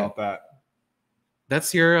feel Oh, yeah. about that.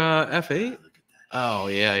 That's your F8? Look at that. Oh,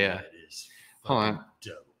 yeah, yeah. That is Hold on. fucking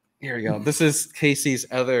dope. Here we go. This is Casey's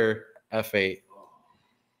other F8.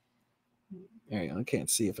 There you go. I can't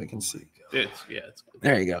see if I can see. It's it's good.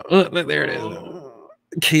 There you go. Look, there it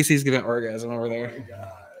is. Casey's gonna orgasm over there.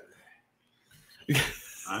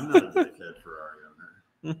 I'm not a dickhead Ferrari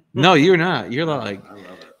owner. No, you're not. You're like, I love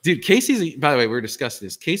it. dude, Casey's, by the way, we were discussing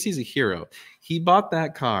this. Casey's a hero. He bought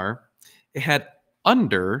that car. It had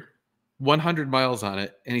under 100 miles on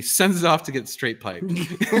it, and he sends it off to get straight piped.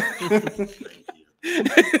 Thank you.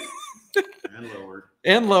 And lowered.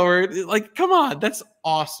 And lowered. Like, come on. That's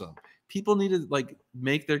awesome. People need to, like,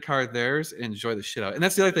 make their car theirs and enjoy the shit out. And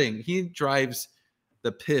that's the other thing. He drives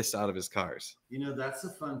the piss out of his cars. You know, that's the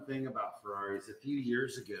fun thing about Ferraris. A few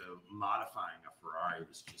years ago, modifying a Ferrari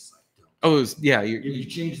was just like, don't Oh, yeah. If you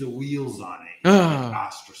change the wheels on it, Ah. you get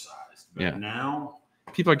ostracized. But Yeah. now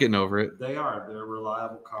People are getting over it. they're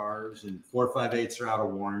reliable cars, and 4.58s are out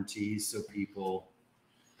of warranty, so people,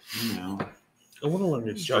 you know, I want to learn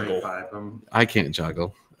to juggle. straight pipe them. I can't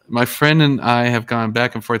juggle. My friend and I have gone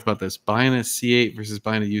back and forth about this. Buying a C8 versus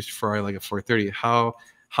buying a used Ferrari like a 430. How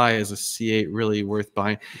high is a C8 really worth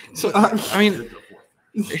buying? So I mean,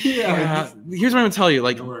 yeah. Here's what I'm gonna tell you.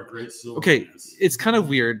 Like, You know where a great silver okay, is. it's kind of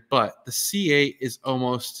weird, but the C8 is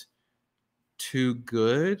almost too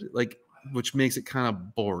good, like, which makes it kind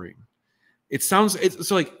of boring. It sounds it's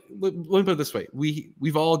so like let me put it this way: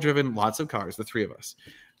 we've all driven lots of cars, the three of us,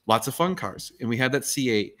 lots of fun cars, and we had that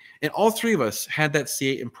C8, and all three of us had that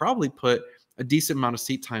C8 and probably put a decent amount of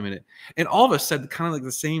seat time in it, and all of us said kind of like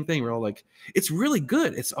the same thing. We're all like, it's really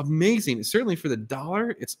good, it's amazing, it's certainly for the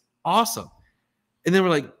dollar, it's awesome, and then we're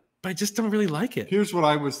like, but I just don't really like it. Here's what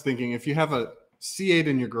I was thinking: if you have a C8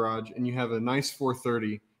 in your garage and you have a nice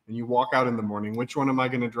 430, and you walk out in the morning, which one am I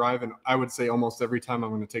going to drive? And I would say almost every time I'm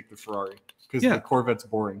going to take the Ferrari because Yeah. the Corvette's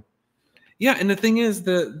boring. Yeah, and the thing is,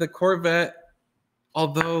 the Corvette,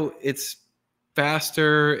 although it's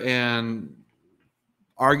faster and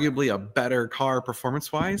arguably a better car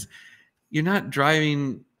performance-wise, you're not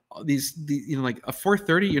driving these you know, like a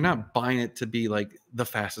 430. You're not buying it to be like the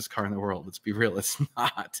fastest car in the world. Let's be real, it's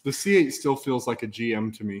not. The C8 still feels like a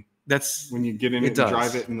GM to me That's when you get in It it, and does.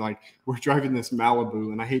 drive it. And like we're driving this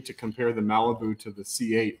Malibu, and I hate to compare the Malibu to the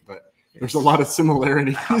C8, but there's a lot of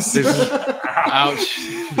similarities. ouch.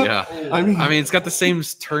 Yeah, I mean, it's got the same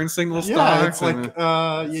turn signal yeah, stock. it's like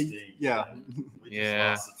Stinks. yeah. We just Yeah.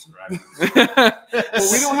 lost subscribers.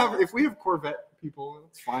 Well, we don't have. If we have Corvette people,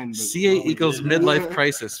 it's fine. But C8 equals didn't. midlife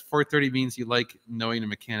crisis. 430 means you like knowing a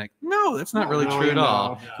mechanic. No, that's not really No, true at no.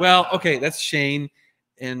 all. No, Well, no, okay, no. that's Shane,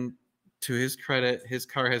 and to his credit, his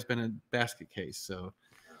car has been a basket case. So,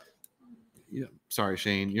 yeah, sorry,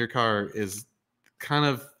 Shane, your car is kind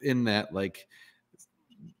of in that like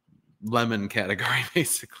lemon category,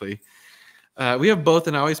 basically. We have both,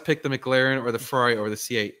 and I always pick the McLaren or the Ferrari over the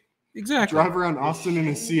C8. Exactly. drive around Austin in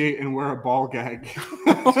a C8 and wear a ball gag.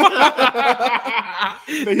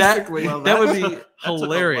 Basically. that would be That took a left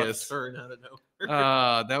hilarious. turn out of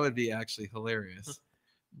nowhere. That would be actually hilarious.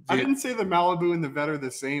 I Dude, didn't say the Malibu and the Vet are the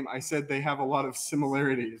same. I said they have a lot of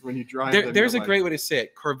similarities when you drive them. there's a You're like, great way to say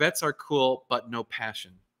it. Corvettes are cool, but no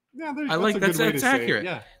passion. Yeah, I like a good way to that's say it. accurate.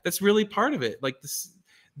 Yeah. That's really part of it. Like this,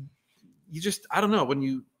 you just I don't know when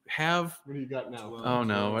you have What do you got now? Oh,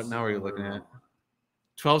 no, what now are you looking at?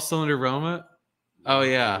 12-cylinder Roma. Oh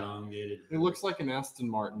yeah, Elongated. It looks like an Aston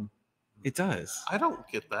Martin. it does. I don't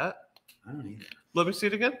get that. I don't either. Let me see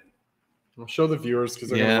it again. I'll show the viewers because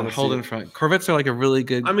they're Yeah, gonna want to hold see in it. front. Corvettes are like a really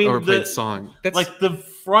good I mean, overplayed the- song. That's Like the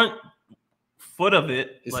front foot of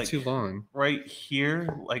it, it's like too long. right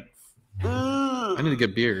here, like. I need to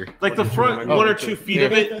get beer. Like the front Oh, 1 or okay. 2 feet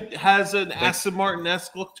of it has an Aston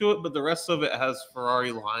Martin-esque look to it, but the rest of it has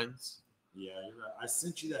Ferrari lines. Yeah, you're right. I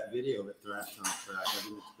sent you that video of it thrashing on track. I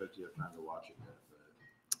didn't expect you to have time to watch it yet.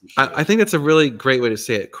 But you should. I think that's a really great way to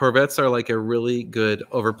say it. Corvettes are like a really good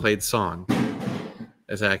overplayed song.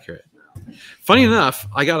 That's accurate. Funny enough,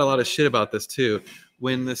 I got a lot of shit about this too.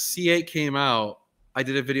 When the C8 came out, I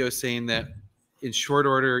did a video saying that in short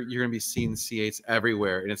order, you're going to be seeing C8s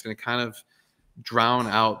everywhere, and it's going to kind of drown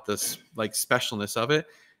out this like specialness of it.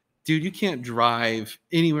 Dude, you can't drive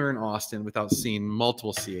anywhere in Austin without seeing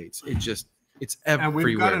multiple C8s. It's And everywhere.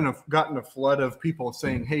 we've gotten a flood of people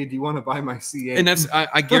saying, "Hey, do you want to buy my C8?" And that's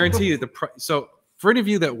I guarantee you the price. So for any of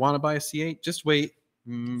you that want to buy a C8, just wait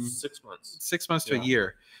 6 months. 6 months to a Yeah.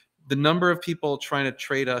 year. The number of people trying to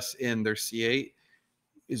trade us in their C8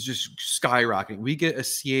 is just skyrocketing. We get a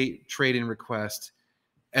C8 trade-in request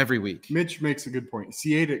every week, Mitch makes a good point.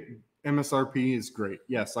 C8 at MSRP is great.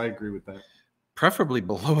 Yes, I agree with that. preferably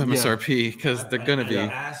below MSRP because they're going to be.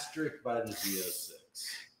 asterisk by the Z06.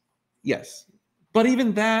 Yes. But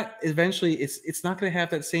even that, eventually, it's not going to have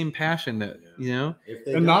that same passion that, you know? If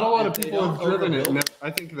they And not a don't- lot if of they people don't have driven it. overbuild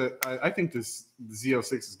And I think this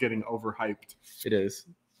Z06 is getting overhyped. It is.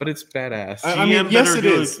 But it's badass. I mean, GM yes, better it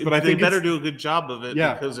do is, but I they think better it's- do a good job of it.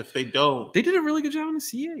 Yeah. Because if they don't, They did a really good job on the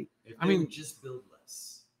C8. If I they mean- would just build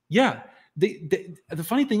less. Yeah. The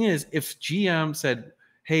funny thing is, if GM said,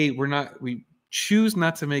 hey, we choose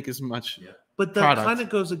not to make as much. Yeah. but that product. kind of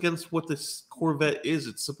goes against what this Corvette is.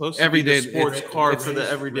 It's supposed to Everyday- be the sports it's- car it's- for the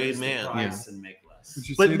everyday Raise the man. price and make less. Would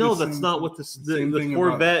you But say no, the that's same- not what this same the thing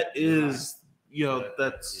Corvette is. You know,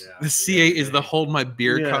 that's The C8 is the hold my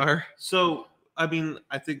beer Yeah. car. so. I mean,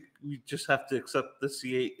 I think we just have to accept the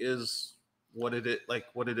C8 is what it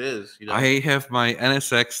is. You know, I have my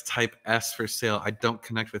NSX Type S for sale. I don't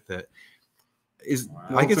connect with it. Is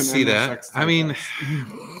Well, I it's could an see that. NSX I mean,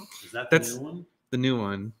 Is that the That's- new one? the new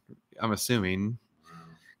one. I'm assuming.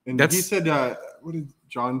 And he That's- said, what did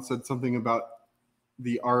John said something about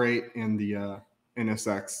the R8 and the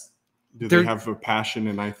NSX? Do They're- they have a passion?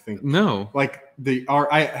 And I think No. like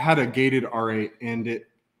I had a gated R8 and it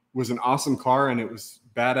was an awesome car and it was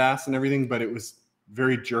badass and everything, but it was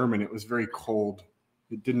very German. It was very cold.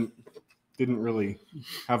 It didn't really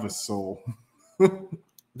have a soul.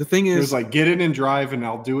 The thing It is, was like, get in and drive and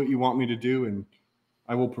I'll do what you want me to do and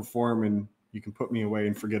I will perform and you can put me away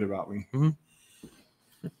and forget about me.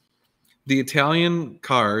 the Italian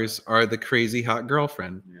cars are the crazy hot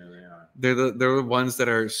girlfriend. Yeah, they are. They're the ones that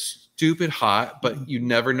are stupid hot, but you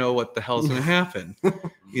never know what the hell's going to happen.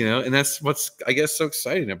 You know, and that's what's I guess so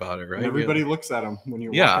exciting about it, right? And everybody looks at them when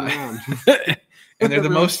you're Yeah. walking around. And they're the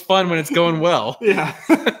most fun when it's going well. Yeah.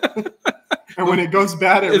 And when it goes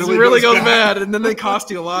bad, it It really goes bad, and then they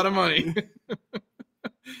cost you a lot of money.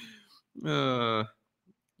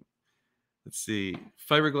 Let's see,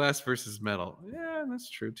 fiberglass versus metal. Yeah, that's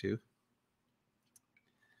true too.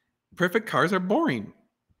 Perfect cars are boring.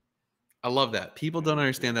 I love that. People don't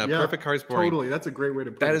understand that. Yeah, Perfect cars boring. Totally. That's a great way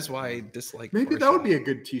to put That it. is why I dislike. Maybe that Porsche. would be a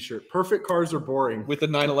good T-shirt. Perfect cars are boring. with the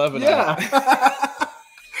 911. Yeah.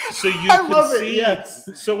 So you I can love it, see. yes.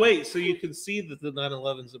 So wait. So you can see that the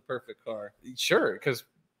 911 is a perfect car. Sure, because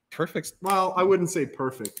perfect's Well, I wouldn't say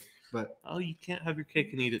perfect, but Oh, you can't have your cake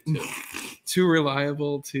and eat it too. too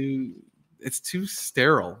reliable. It's too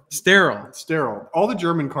sterile. Sterile. sterile. All the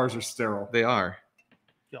German cars are sterile. They are,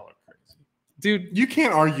 Y'all are crazy. dude. You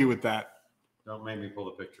can't argue with that. Don't make me pull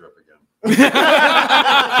the picture up again.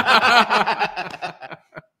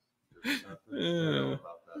 There's nothing sterile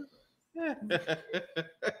about that.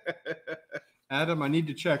 Adam, I need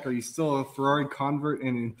to check. Are you still a Ferrari convert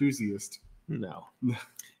and enthusiast? No,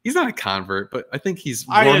 He's not a convert, but I think he's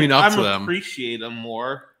warming up to them. Appreciate them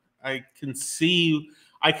more. I can see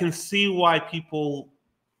why people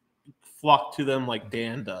flock to them like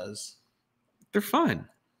Dan does. They're fun.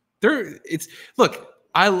 Look.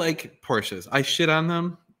 I like Porsches. I shit on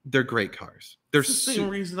them. They're great cars. They're It's the same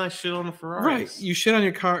reason I shit on the Ferraris. right. You shit on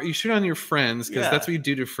your car. You shit on your friends because that's what you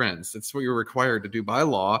do to friends. That's what you're required to do by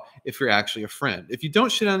law if you're actually a friend. If you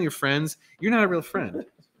don't shit on your friends, you're not a real friend.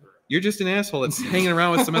 You're just an asshole that's hanging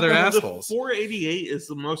around with some other assholes. The 488 is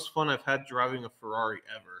the most fun I've had driving a Ferrari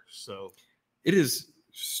ever. So It is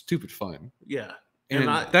stupid fun. yeah, And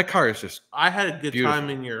I- that car is just. I had a good Beautiful. time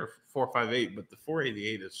in your 458, but the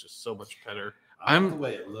 488 is just so much better. I like I'm- the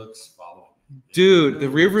way it looks following. Dude, the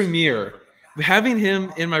rearview mirror. Having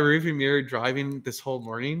him in my rearview mirror driving this whole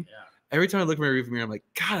morning, Yeah, every time I look in my rearview mirror, I'm like,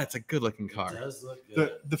 God, that's a good looking it car. does look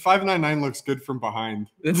good. The 599 looks good from behind.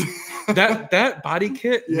 That body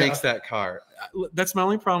kit Yeah. makes that car. That's my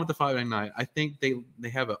only problem with the 599. I think they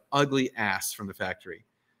have an ugly ass from the factory.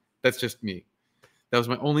 That's just me. That was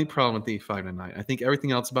my only problem with the 599. I think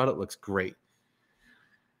everything else about it looks great.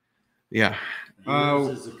 Yeah. Yours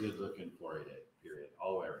Uh, is a good looking 488, period.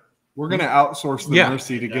 All the way around. We're gonna outsource the Yeah.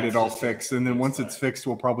 Mercy to get it That's all just- fixed, and then once it's fixed,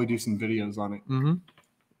 we'll probably do some videos on it. Mm-hmm.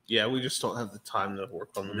 Yeah, we just don't have the time to work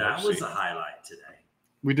on the That Mercy. was a highlight today.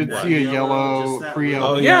 We did That see a just yellow that pre-L. Oh,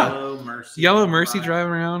 little yeah. Yellow Mercy, Yellow going Mercy by,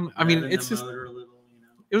 driving around. I mean, revving it's the just motor a little, you know?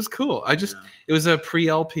 it was cool. Yeah. It was a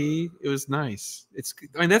pre-LP. It was nice.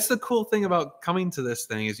 I mean, that's the cool thing about coming to this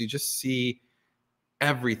thing is you just see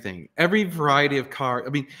everything, every variety of car. I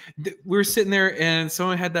mean, we were sitting there and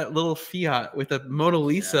someone had that little Fiat with a Mona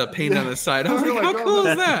Lisa Yeah. painted on the side. I was We're like, like, how oh, cool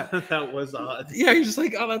is that? That was odd. Yeah, you're just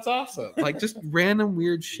like, oh, that's awesome. Like just random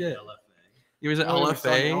weird shit. LFA. There was an Oh, we saw the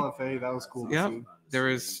LFA. LFA, that was cool. to Yep. see. There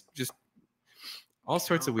was just all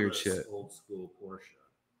sorts of weird shit. Old school Porsche.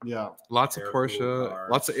 Yeah, Lots of Air-cooled Porsche, cars.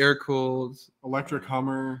 lots of air cooled. electric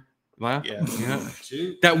Hummer. Yeah. Yeah.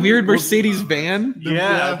 Two- That weird Mercedes van.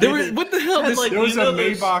 Yeah, There was what the hell? had, This, like, There was you a know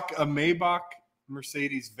those- Maybach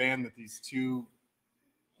Mercedes van that these two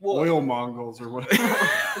oil Mongols or whatever.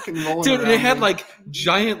 fucking rolling dude, around they had in. like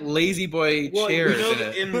giant lazy boy Well, chairs you know, in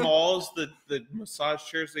it. in malls, the massage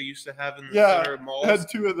chairs they used to have in the Yeah, center of malls. had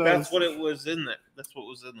two of those. That's what it was in there. That's what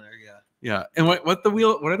was in there. Yeah. Yeah, and what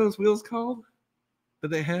are those wheels called that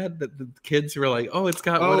they had? That the kids were like, oh, it's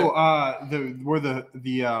got where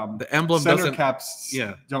the emblem center doesn't. caps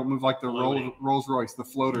Yeah. don't move like the Floating. Rolls Royce, the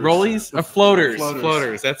floaters. Rollies? The Floaters. floaters.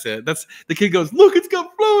 Floaters. That's it. That's the kid goes, look, it's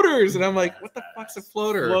got floaters. And I'm like, what the fuck's a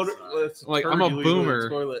floater? Floater, it's Like, turd I'm a you leave in the boomer.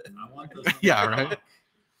 toilet. I want those on Yeah, the right. top.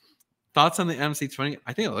 Thoughts on the MC20?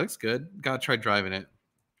 I think it looks good. Gotta try driving it.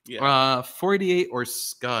 Yeah. 488 or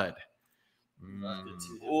Scud? The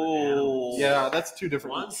two different Oh. animals. Yeah, that's two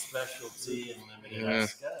different One specialty and limited Yeah.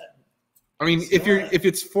 as Scud. I mean, if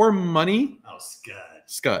it's for money, Oh, Scud.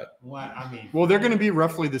 Scud. What? I mean, Well, they're going to be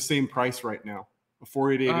roughly the same price right now. A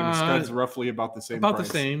 488 and a Scud's Uh, roughly about the same About price.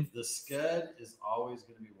 the same. the Scud is always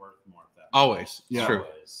going to be worth more. If that Always. Yeah. True.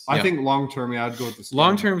 Always. I Yeah. think long term, yeah, I'd go with the Scud.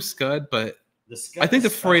 Long term Scud, but The Scud I think the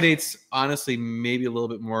is special. 488's honestly maybe a little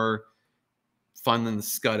bit more fun than the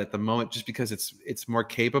Scud at the moment, just because it's more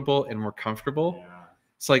capable and more comfortable. Yeah.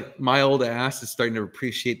 It's like my old ass is starting to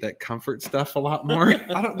appreciate that comfort stuff a lot more.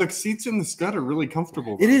 I don't. The seats in the Scud are really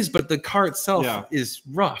comfortable. It though. is, but the car itself Yeah. is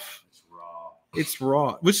rough. It's raw. It's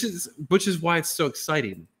raw, which is why it's so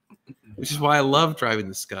exciting. Which is why I love driving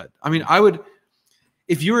the Scud. I mean, I would,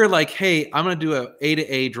 if you were like, hey, I'm gonna do a to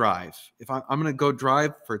A drive. If I'm gonna go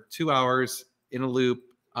drive for 2 hours in a loop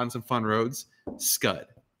on some fun roads, Scud,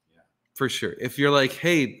 Yeah. for sure. If you're like,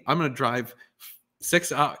 hey, I'm gonna drive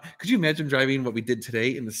 6 hours, could you imagine driving what we did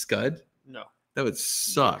today in the Scud? No. That would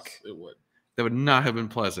suck. Yes, it would. That would not have been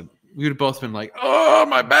pleasant. We would have both been like, oh,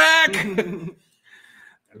 my back.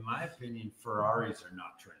 In my opinion, Ferraris are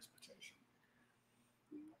not transportation.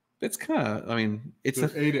 It's kind of, I mean, it's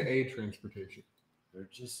It's a, A to A transportation. They're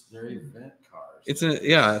event cars. it's a,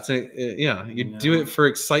 yeah, it's a, yeah. You do it for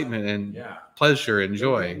excitement and Yeah. pleasure and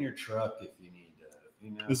Go get in joy. your truck if you need to.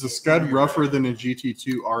 You know, Is the get Scud in your rougher truck. than a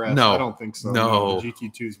GT2 RS? No. I don't think so. No. The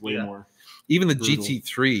GT2 is way Yeah. more. Even the Brutal.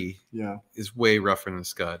 GT3 Yeah. is way rougher than the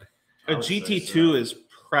Scud. A I would say GT2 so. is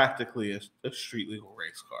practically a street legal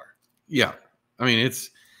race car. Yeah, I mean it's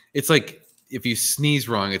like if you sneeze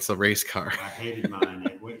wrong, it's a race car. I hated mine.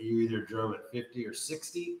 You either drove at 50 or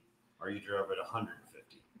 60, or you drove at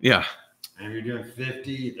 150. Yeah, And if you're doing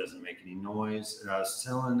 50, it doesn't make any noise. And I was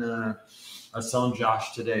telling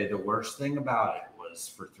Josh today, the worst thing about it was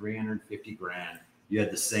for 350 grand, you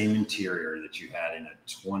had the same interior that you had in a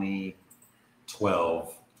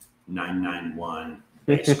 2012 991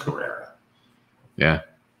 base Carrera. yeah.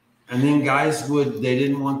 And then guys they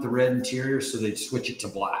didn't want the red interior, so they'd switch it to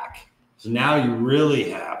black. So now you really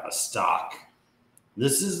have a stock.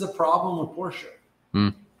 This is the problem with Porsche. Hmm.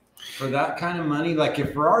 For that kind of money, like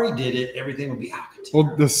if Ferrari did it, everything would be Alcantara.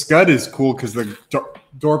 Well, the Scud is cool because the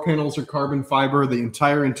door panels are carbon fiber. The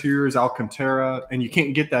entire interior is Alcantara, and you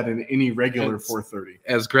can't get that in any regular It's- 430.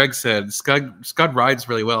 As Greg said, Scud rides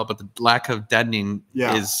really well, but the lack of deadening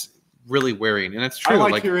Yeah. is really wearing, and it's I true.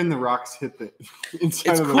 like hearing the rocks hit the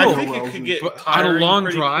inside It's of the cool. I wheel think wells it could and- get But on a tiring long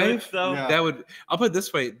pretty drive, quick, though. Yeah. that would. I'll put it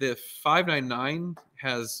this way: the 599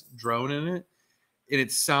 has drone in it, and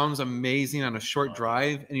it sounds amazing on a short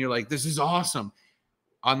drive, and you're like, "This is awesome."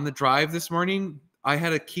 On the drive this morning, I had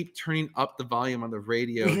to keep turning up the volume on the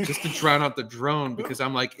radio just to drown out the drone because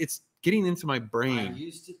I'm like, it's getting into my I brain.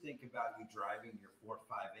 used to think about you driving your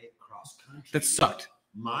 458 cross country. That sucked.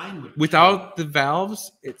 Mine would Without the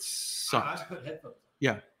valves, it I sucked. put headphones.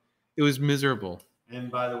 It was miserable.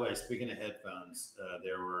 And by the way, speaking of headphones,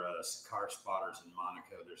 there were car spotters in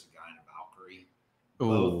Monaco. There's a guy in a Valkyrie.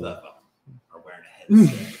 Both of them are wearing a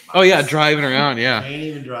headset. Oh yeah, driving around. Yeah. Can't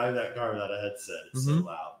even drive that car without a headset. It's so Mhm.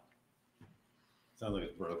 loud. Sounds like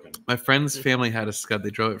it's broken. My friend's family had a Scud. They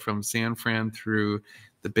drove it from San Fran through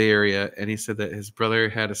the Bay Area, and he said that his brother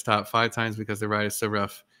had to stop 5 times because the ride is so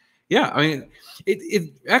rough. Yeah, I mean,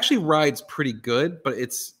 it actually rides pretty good, but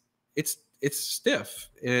it's stiff.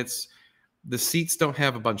 It's the seats don't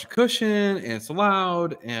have a bunch of cushion, and it's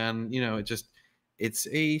loud, and it's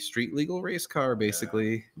a street legal race car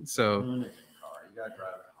basically. So Ruin it in a car. You gotta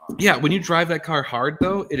drive it hard. yeah, when you drive that car hard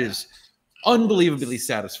though, it is unbelievably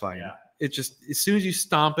satisfying. Yeah. It just as soon as you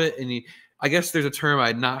stomp it, and I guess there's a term I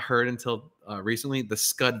had not heard until recently, the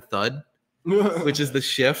Scud thud, which is the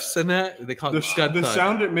shifts and that they call it the, the Scud the thud.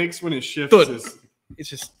 sound it makes when it shifts Thud. is It's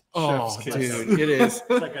just oh, Chef's kiss. dude, it is.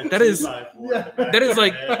 It's like a That is- 2x4 in the back That is of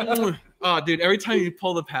like, your head. oh, dude. Every time you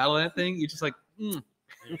pull the paddle on that thing, you're just like,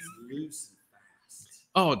 It's loose and fast.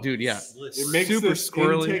 oh, dude, yeah. Slits. it makes Super this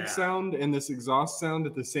squirrely. intake Yeah. sound and this exhaust sound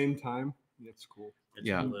at the same time. It's cool. It's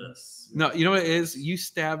Yeah. bliss. No, you know what it is? You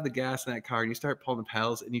stab the gas in that car and you start pulling the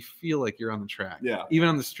pedals and you feel like you're on the track. Yeah. Even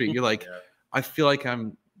on the street, you're like, Yeah. I feel like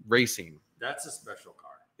I'm racing. That's a special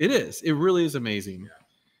car. It is. It really is amazing. Yeah.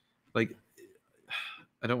 Like,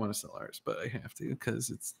 I don't want to sell ours, but I have to because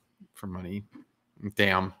it's for money.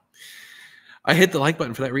 Damn. I hit the like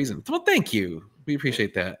button for that reason. Well, thank you. We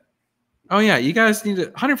appreciate that. Oh, yeah. You guys need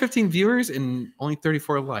 115 viewers and only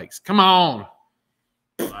 34 likes. Come on.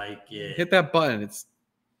 Like it. Hit that button. It's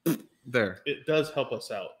there. It does help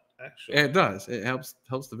us out, actually. It does. It helps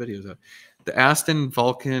the videos out. The Aston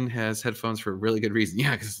Vulcan has headphones for a really good reason.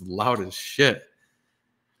 Yeah, because it's loud as shit.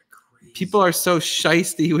 Crazy. People are so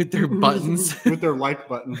shisty with their buttons. with their like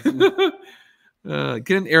buttons.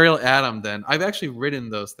 Get an Ariel Atom then. I've actually ridden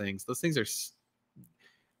those things. Those things are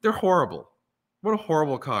They're horrible. What a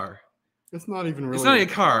horrible car. It's not even really. It's not a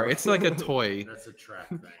car. It's like a toy. That's a track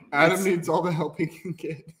thing. Adam needs all the help he can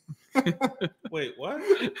get. Wait, what?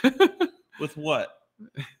 With what?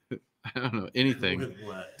 I don't know anything. With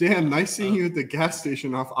what? Dan, nice seeing you at the gas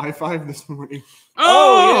station off I-5 this morning.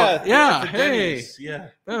 Yeah. the Hey, Denny's, yeah.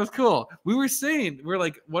 that was cool. We're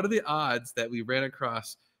like, what are the odds that we ran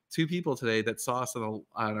across 2 people today that saw us on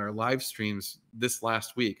our live streams this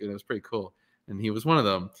last week? And it was pretty cool. And he was one of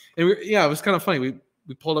them. And it was kind of funny.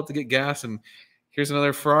 We pulled up to get gas, and here's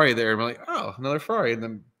another Ferrari there. And we're like, oh, another Ferrari. And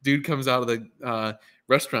then dude comes out of the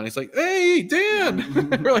restaurant. He's like, hey, Dan.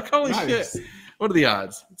 We're like, holy Nice. shit. What are the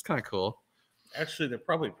odds? It's kind of cool. Actually, they're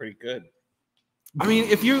probably pretty good. I mean,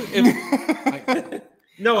 if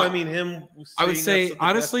No, I mean him. I would seeing us say at the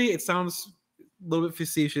honestly, it sounds a little bit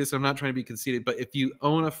facetious. I'm not trying to be conceited, but if you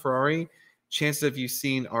own a Ferrari, chances of you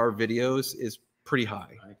seeing our videos is pretty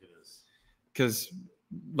high. I think it is. Because,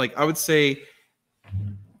 like, I would say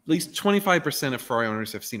at least 25% of Ferrari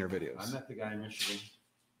owners have seen our I videos. met the guy in Michigan.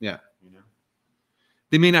 Yeah. You know.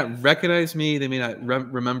 They may not recognize me. They may not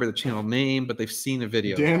remember the channel name, but they've seen a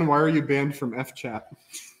video. Dan, why are you banned from F-chat?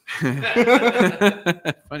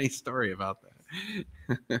 Funny story about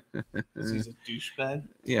that. Because he's a douchebag.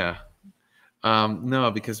 Yeah.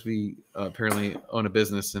 No, because we apparently own a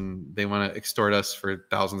business and they want to extort us for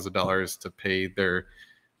thousands of dollars to pay their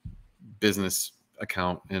business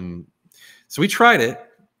account. And so we tried it,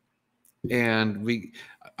 and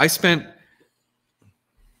I spent,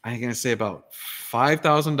 I'm going to say about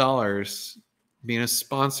 $5,000 being a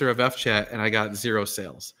sponsor of FChat, and I got 0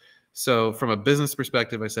 sales. So from a business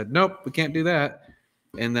perspective, I said, nope, we can't do that.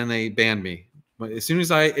 And then they banned me. But as soon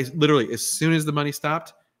as as soon as the money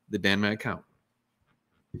stopped, they banned my account.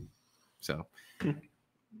 So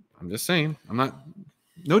I'm just saying,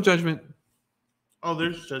 no judgment. Oh,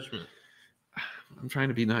 there's judgment. I'm trying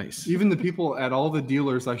to be nice. Even the people at all the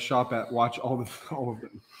dealers I shop at watch all of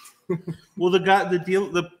them. Well, the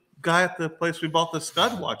guy at the place we bought the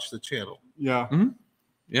Scud watched the channel. Yeah.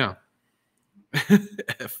 Yeah.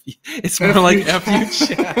 It's more like FU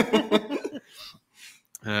chat.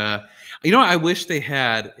 You know what I wish they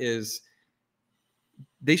had is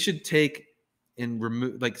they should take and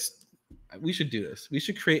remove, like, we should do this. We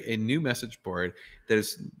should create a new message board that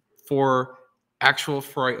is for actual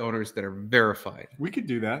Ferrari owners that are verified. We could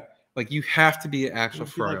do that. Like, you have to be an actual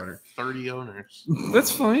It'd be Ferrari like owner. 30 owners.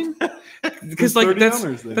 That's fine. Because There's like 30 that's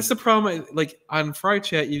owners then. that's the problem. Like on Ferrari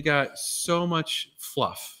chat, you got so much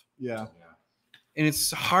fluff. Yeah. And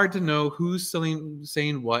it's hard to know who's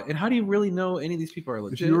saying what, and how do you really know any of these people are If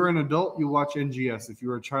legit? you were an adult, you watch NGS. If you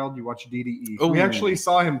were a child, you watch DDE. Oh. We actually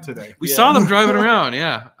saw him today. We Yeah. saw them driving around.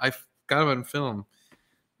 Yeah, I got them on film.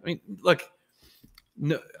 I mean, look,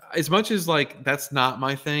 no, as much as like that's not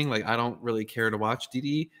my thing. Like I don't really care to watch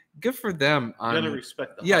DDE. Good for them. You On, gotta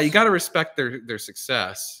respect the yeah, you hustle. got to respect their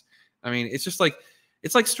success. I mean, it's just like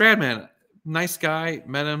Stradman, nice guy.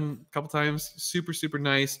 Met him a couple times. Super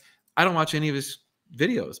nice. I don't watch any of his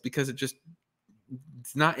videos because it's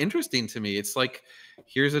not interesting to me. It's like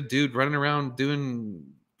here's a dude running around doing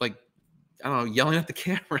like I don't know, yelling at the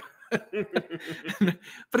camera. But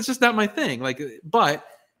it's just not my thing. Like, but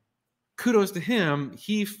kudos to him.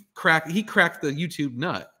 He cracked the YouTube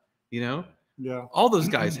nut. You know. Yeah. All those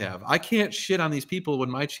guys have. I can't shit on these people when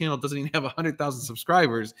my channel doesn't even have 100,000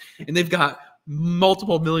 subscribers and they've got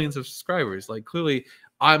multiple millions of subscribers. Like clearly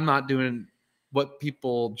I'm not doing what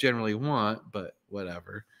people generally want, but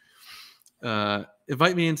whatever.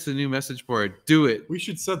 Invite me into the new message board. Do it. We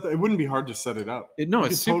should set that. It wouldn't be hard to set it up. It's We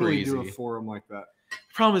could super totally easy. do a forum like that.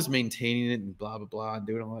 The problem is maintaining it and blah blah blah and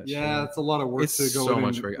doing all that Yeah, shit. it's a lot of work It's to go so in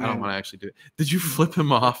much and- work. I don't man. want to actually do it. Did you flip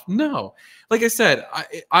him off? No. Like I said,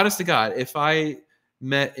 honest to God, if I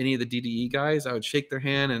met any of the DDE guys, I would shake their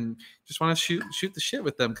hand and just want to shoot the shit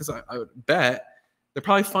with them because I would bet they're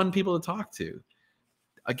probably fun people to talk to.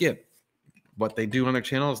 Again, what they do on their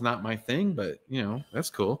channel is not my thing, but you know, that's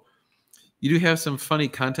cool. You do have some funny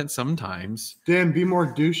content sometimes. Dan, be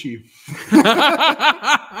more douchey.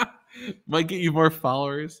 Might get you more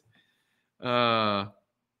followers. Yeah,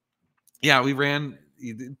 we ran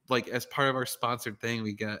like as part of our sponsored thing,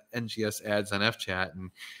 we got NGS ads on FChat, and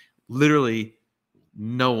literally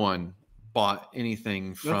no one bought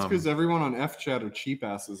anything from That's because everyone on F-chat are cheap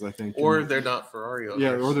asses, I think. Or And- they're not Ferrari owners.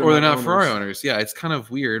 yeah, or or they're not owners. Ferrari owners. Yeah, it's kind of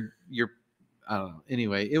weird. I don't know.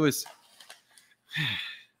 Anyway, it was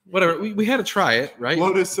whatever. We had to try it, right?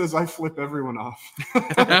 Lotus says I flip everyone off.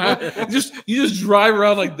 you just drive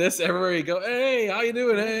around like this everywhere you go. Hey, how you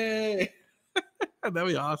doing? Hey, that'd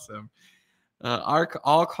be awesome.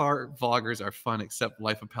 All car vloggers are fun except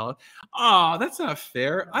Life of Pella. Oh, that's not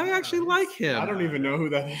fair. I actually like him. I don't even know who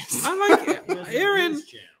that is. I like Aaron.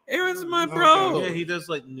 Aaron's my Okay. bro. Yeah, he does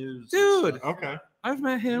like news. Dude. and stuff. Okay. I've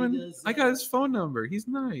met him and does, I got his phone number. He's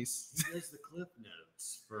nice. He does the clip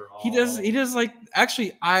notes for all. He does like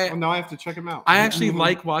actually Well, now I have to check him out. I actually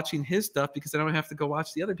like watching his stuff because I don't have to go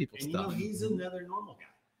watch the other people's And stuff. he's another normal guy.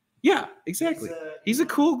 Yeah, exactly. He's a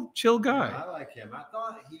cool, chill guy. I like him. I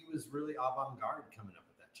thought he was really avant-garde coming up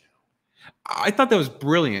with that channel. I thought that was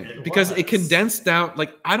brilliant It because it was. condensed down.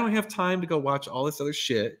 Like, I don't have time to go watch all this other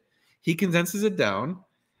shit. He condenses it down,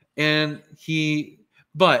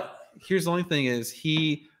 but here's the only thing is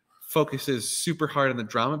he focuses super hard on the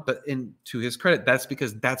drama, but to his credit, that's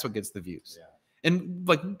because that's what gets the views. Yeah. And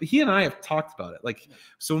like he and I have talked about it. Like,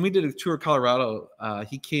 so when we did a tour of Colorado,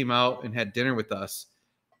 he came out and had dinner with us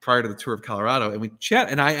prior to the tour of Colorado, and we chat.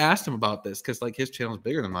 And I asked him about this because like his channel is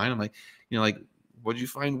bigger than mine. I'm like, like, what did you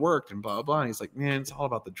find worked and blah blah blah. And he's like, man, it's all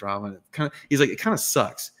about the drama. He's like, it kind of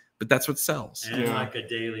sucks, but that's what sells. And Yeah. like a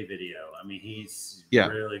daily video. I mean, he's Yeah.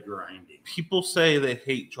 really grinding. People say they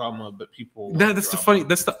hate drama, but people. That's the drama. funny.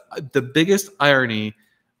 That's the biggest irony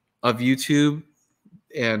of YouTube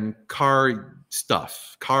and car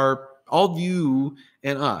stuff. All of you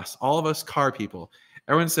and us, all of us car people.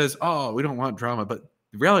 Everyone says, "Oh, we don't want drama," but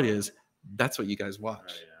the reality is that's what you guys watch.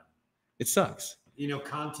 Right, yeah. It sucks.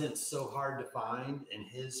 Content's so hard to find, and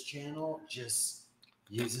his channel just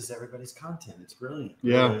uses everybody's content. It's brilliant.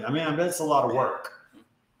 Yeah. Really. I mean, I bet it's a lot of work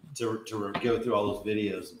to go through all those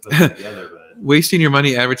videos and put them together, but Wasting your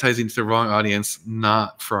money advertising to the wrong audience,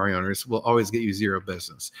 not Ferrari owners, will always get you zero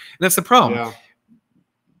business. And that's the problem. Yeah.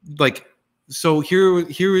 Like, so here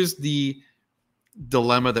is the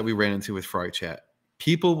dilemma that we ran into with Ferrari Chat.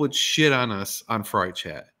 People would shit on us on Ferrari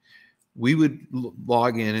Chat. We would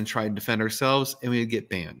log in and try to defend ourselves, and we would get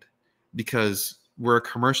banned because we're a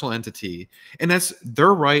commercial entity. And that's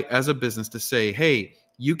their right as a business to say, hey,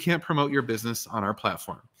 you can't promote your business on our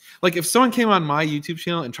platform. Like if someone came on my YouTube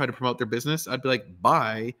channel and tried to promote their business, I'd be like,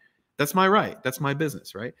 bye. That's my right. That's my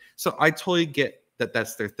business, right? So I totally get that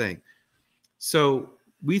that's their thing. So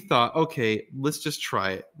we thought, okay, let's just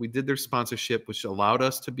try it. We did their sponsorship, which allowed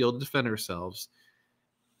us to be able to defend ourselves.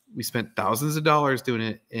 We spent thousands of dollars doing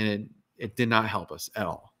it, and it did not help us at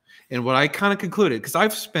all. And what I kind of concluded, because I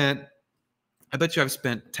bet you I've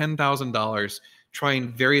spent $10,000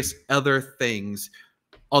 trying various other things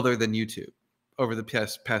other than YouTube over the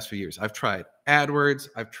past few years. I've tried AdWords,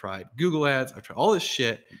 I've tried Google Ads, I've tried all this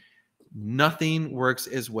shit. Nothing works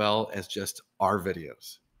as well as just our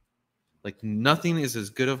videos. Like nothing is as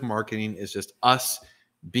good of marketing as just us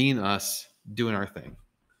being us doing our thing.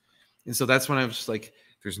 And so that's when I was just like,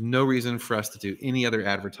 there's no reason for us to do any other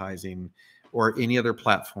advertising or any other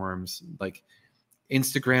platforms. Like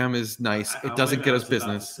Instagram is nice. It doesn't get us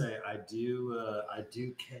business. I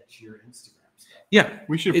do catch your Instagram stuff. Yeah.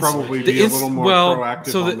 We should It's- probably be a little more proactive.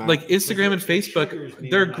 so on that. like Instagram and It triggers Facebook, me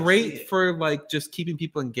they're when I see great it. for like just keeping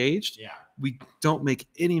people engaged. Yeah. We don't make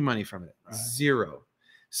any money from it. Right. Zero.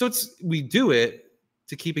 So we do it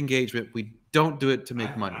to keep engagement. We don't do it to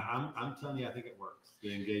make money. I'm telling you, I think it works.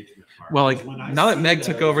 The engagement part. Well, like Because when I now that see Meg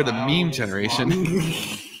took those, over the I meme always generation, log in.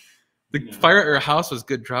 the You know. fire at your house was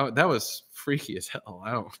good drama. That was freaky as hell.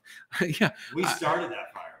 I don't. Yeah. We started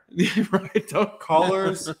that fire. Yeah, right. Don't.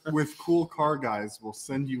 Callers with cool car guys will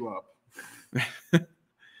send you up.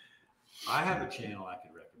 I have a channel I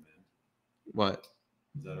could recommend. What?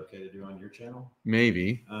 Is that okay to do on your channel?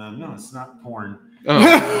 Maybe. No, it's not porn.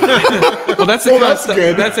 Oh. Well, that's Well, that's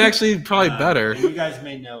good. That's actually probably better. You guys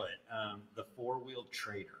may know it. The Four-Wheel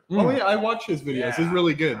Trader. Oh yeah, I watch his videos. He's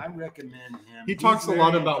really good. I recommend him. He He's talks a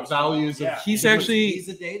lot very about interesting. values of- Yeah, He's because actually- he's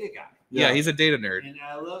a data guy, Yeah, he's a data nerd. and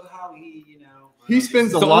I love how he, He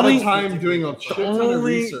spends a The lot only- of time doing a shit ton of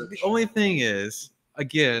research. The only thing is,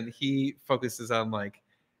 again, he focuses on like,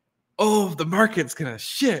 oh, the market's gonna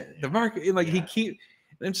shit. The market, and, like he Yeah. keep.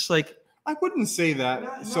 And it's like, I wouldn't say that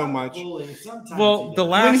Not- so not much. fully. Sometimes well, he the does.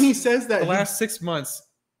 last When he says that, the he- last 6 months,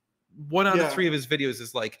 1 out Yeah. of 3 of his videos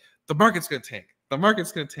is like, the market's gonna tank. The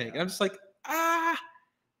market's gonna tank. And I'm just like, I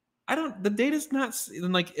don't. The data's not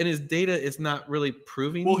and his data is not really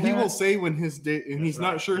proving. well, he that. will say when his data, and he's That's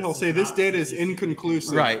not right. sure. This He'll is say this not data is statistically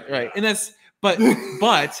inconclusive. Right, and that's but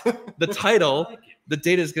the title. I like it. The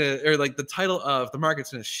data's gonna, or like the title of the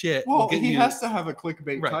market's gonna shit. will Well, get he you- has to have a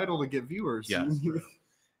clickbait Right. title to get viewers. Yeah.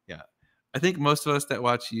 I think most of us that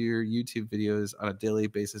watch your YouTube videos on a daily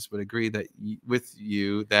basis would agree that with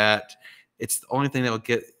you that it's the only thing that will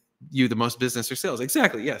get you the most business or sales.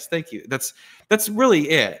 Exactly. Yes. Thank you. That's really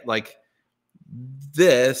it. Like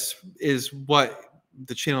this is what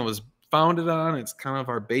the channel was founded on. It's kind of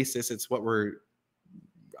our basis. It's what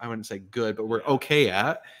I wouldn't say good, but we're okay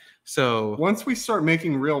at. So once we start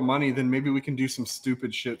making real money, then maybe we can do some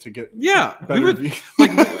stupid shit to get better views.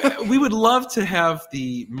 we would love to have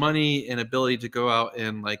the money and ability to go out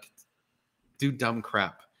and like do dumb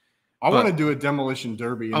crap. I want to do a demolition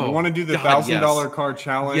derby, and I want to do the God, $1,000 car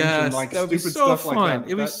challenge and like that would be stupid so stuff fun. like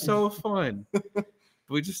that. It was so fun.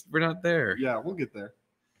 We're not there. Yeah, we'll get there.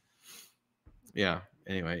 Yeah.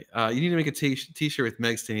 Anyway, you need to make a t-shirt with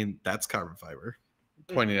Meg saying that's carbon fiber.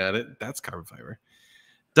 Pointing at it, that's carbon fiber.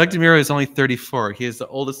 Doug DeMuro is only 34. He is the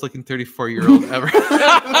oldest looking 34-year-old ever.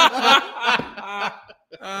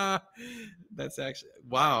 That's actually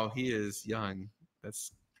wow. He is young.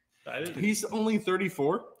 He's only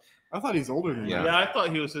 34. I thought he's older than that. Yeah, I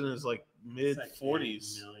thought he was in his like mid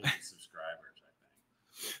 40s. Million subscribers, I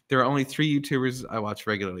think. There are only 3 YouTubers I watch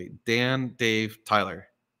regularly: Dan, Dave, Tyler.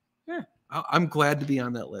 Yeah, I'm glad to be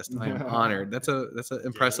on that list. I am honored. That's an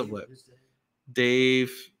impressive Dave, list. who's Dave?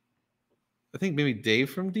 Dave, I think maybe Dave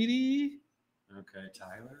from DDE. Okay,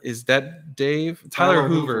 Tyler. Is that Dave? Tyler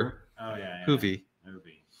Hoover. Oh yeah. Hoovy.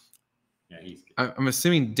 Yeah, he's good. I'm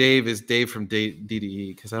assuming Dave is Dave from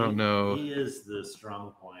DDE because I don't know. He is the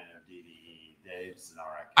strong point of DDE. Dave's an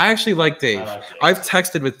alright. I actually like Dave. I like Dave. I've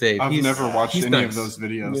texted with Dave. I've never watched he's any nice. of those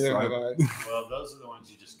videos. Neither so have I. Well, those are the ones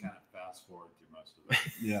you just kind of fast forward through most of them.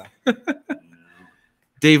 Yeah. You know?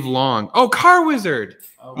 Dave Long. Oh, Car Wizard.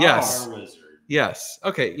 Oh, Yes. Car Wizard. Yes.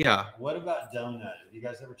 Okay. Yeah. What about Donut? Have you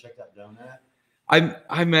guys ever checked out Donut?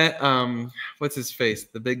 I met what's his face,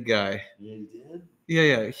 the big guy. Yeah, you did.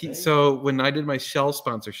 Yeah. Okay. So when I did my Shell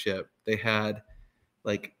sponsorship, they had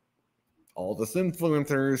like all this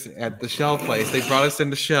influencers at the Shell place. They brought us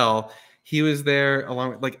into Shell. He was there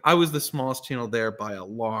along with, like, I was the smallest channel there by a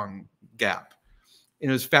long gap. And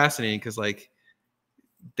it was fascinating because like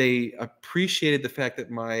they appreciated the fact that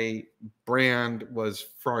my brand was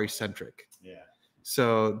Ferrari centric. Yeah.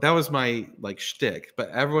 So that was my like shtick, but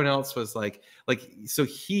everyone else was like so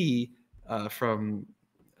he from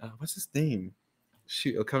what's his name?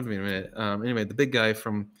 Shoot, it'll come to me in a minute. Anyway, the big guy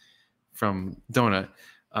from Donut,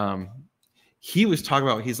 he was talking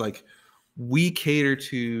about, he's like, we cater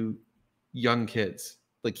to young kids.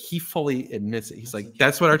 Like he fully admits it. He's like,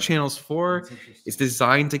 that's what our channel's for. It's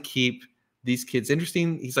designed to keep these kids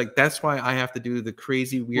interesting. He's like, that's why I have to do the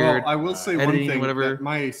crazy weird. Well, I will say one editing, thing. whatever. That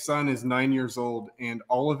my son is 9 years old, and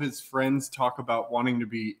all of his friends talk about wanting to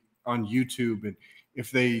be on YouTube. And if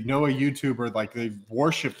they know a YouTuber, like they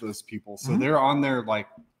worship those people, so they're on there like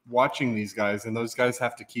watching these guys, and those guys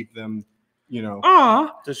have to keep them, you know.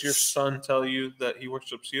 Does your son tell you that he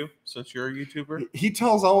worships you since you're a YouTuber? He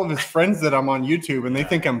tells all of his friends that I'm on YouTube, and they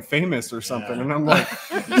think I'm famous or something, and I'm like,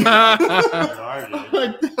 You are, dude.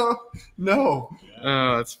 like, no.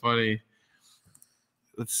 Oh, that's funny.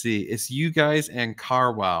 Let's see. It's you guys and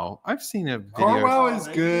CarWow. I've seen a video. CarWow is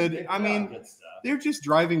They good. I put out mean, good stuff. they're just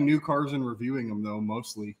driving new cars and reviewing them, though,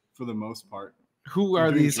 mostly for the most part. Who They're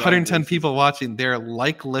are doing these drive 110 races. people watching? They're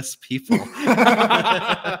likeless people.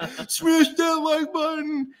 Smash that like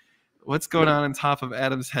button. What's going on top of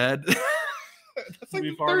Adam's head? That's like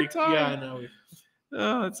We've the already, third time. yeah, I know.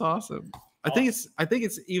 Oh, that's awesome. I think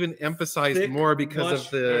it's even emphasized Thick, more because lush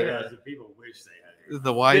of the Yeah, the people wish they had it.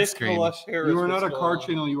 the Thick, widescreen. lush hair You is are not what's a car going on.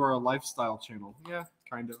 channel. You are a lifestyle channel. Yeah,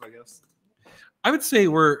 kind of, I guess. I would say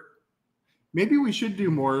we're Maybe we should do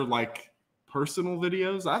more like personal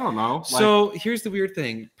videos. I don't know. Like, so here's the weird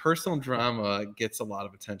thing. Personal drama gets a lot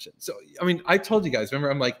of attention. So I mean, I told you guys, remember,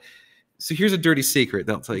 I'm like, so here's a dirty secret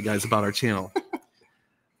that I'll tell you guys about our channel.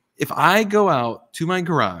 If I go out to my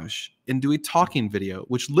garage and do a talking video,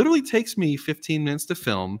 which literally takes me 15 minutes to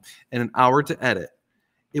film and an hour to edit,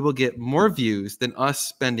 it will get more views than us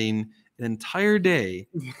spending an entire day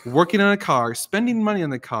working on a car, spending money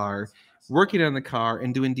on the car, working on the car,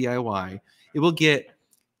 and doing DIY. It will get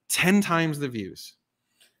 10 times the views.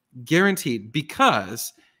 Guaranteed,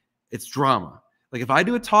 because it's drama. Like if I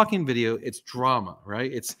do a talking video, it's drama,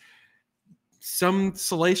 right? It's some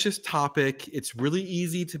salacious topic. It's really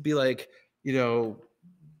easy to be like, you know,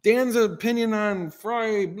 Dan's opinion on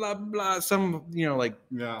Fry, blah, blah, some, you know, like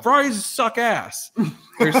yeah. fries suck ass.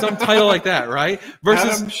 There's some title like that, right?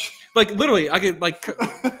 Versus Adam, like literally, I could like,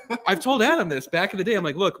 I've told Adam this back in the day. I'm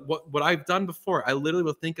like, look, what I've done before, I literally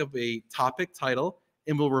will think of a topic title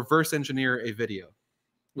and we'll reverse engineer a video.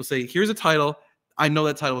 We'll say, here's a title. I know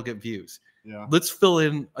that title will get views. yeah. Let's fill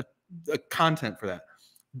in a content for that.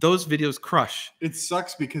 Those videos crush. It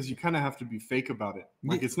sucks because you kind of have to be fake about it.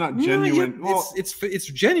 Like Yeah. it's not Yeah, genuine. yeah, Well, it's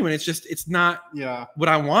genuine. It's just it's not yeah. what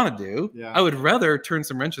I want to do. Yeah. I would rather turn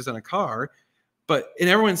some wrenches on a car, but and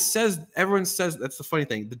everyone says that's the funny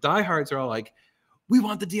thing. The diehards are all like, we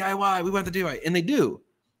want the DIY, we want the DIY, and they do.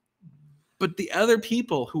 But the other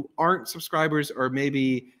people who aren't subscribers, or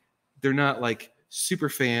maybe they're not like super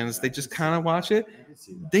fans, they just kind of watch it.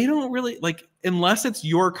 They don't really like, unless it's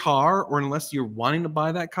your car or unless you're wanting to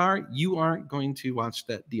buy that car, you aren't going to watch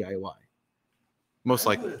that DIY. Most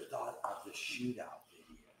likely. I would have thought of the shootout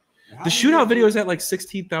video. The shootout video is at like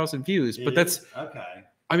 16,000 views, but that's okay.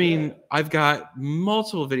 I mean, I've got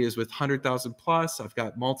multiple videos with 100,000 plus. I've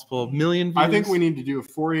got multiple million views. I think we need to do a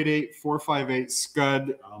 488, 458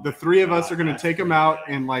 scud. The three of us are going to take them out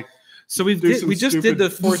and like. So we just did the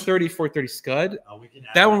 430 scud.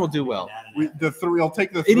 That one will do well. I'll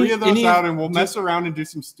take the three of those out and we'll mess around and do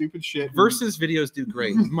some stupid shit. Versus videos do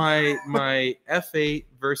great. My F8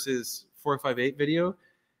 versus 458 video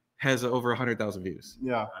has over 100,000 views.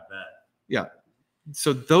 Yeah, I bet. Yeah.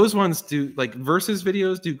 So those ones do, like, versus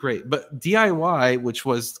videos do great, but DIY, which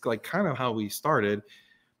was like kind of how we started,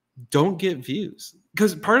 don't get views,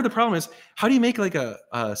 because part of the problem is, how do you make like a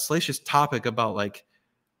salacious topic about like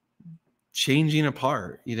changing a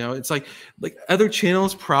part? You know, it's like other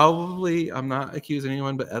channels probably, I'm not accusing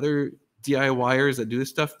anyone, but other DIYers that do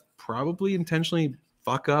this stuff probably intentionally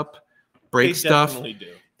fuck up, break stuff. Definitely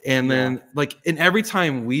do. And then like, and every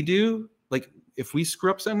time we do, like, if we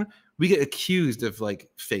screw up something, we get accused of like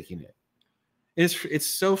faking it. It's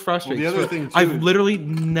so frustrating. Well, the other thing too, I've literally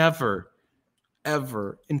never,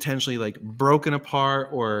 ever intentionally like broken apart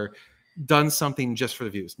or done something just for the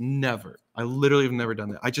views. Never. I literally have never done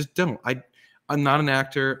that. I just don't. I'm not an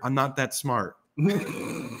actor. I'm not that smart.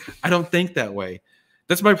 I don't think that way.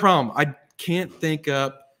 That's my problem. I can't think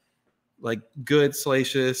up like good,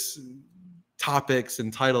 salacious topics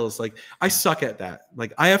and titles. Like, I suck at that.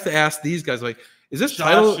 Like, I have to ask these guys, like, is this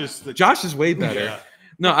title? Josh is way better. Yeah.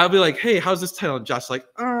 No, I'll be like, hey, how's this title? And Josh's like,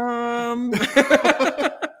 I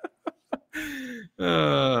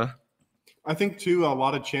think too, a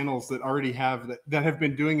lot of channels that already have that have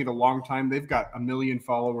been doing it a long time, they've got 1 million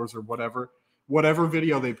followers or whatever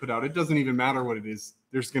video they put out. It doesn't even matter what it is.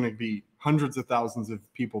 There's going to be hundreds of thousands of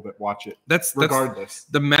people that watch it. That's regardless.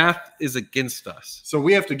 The math is against us. So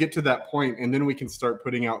we have to get to that point, and then we can start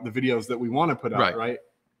putting out the videos that we want to put out. Right?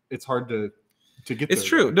 It's hard to get. It's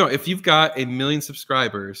true. No, if you've got 1 million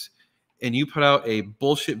subscribers and you put out a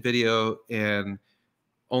bullshit video and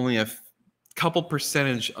only a couple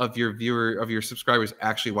percentage of your subscribers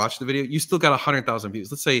actually watch the video, you still got 100,000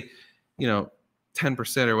 views. Let's say, 10%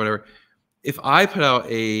 or whatever. If I put out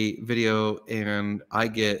a video and I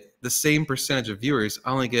get the same percentage of viewers,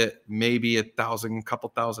 I only get maybe 1,000,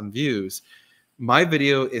 couple thousand views. My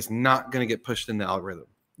video is not going to get pushed in the algorithm.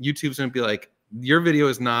 YouTube's going to be like, your video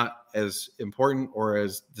is not as important or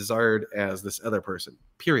as desired as this other person,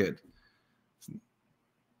 period.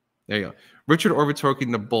 There you go. Richard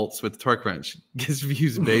Orbitorking the bolts with torque wrench gets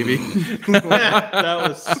views, baby.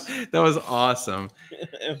 that was awesome.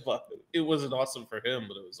 It wasn't awesome for him,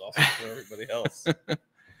 but it was awesome for everybody else.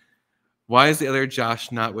 Why is the other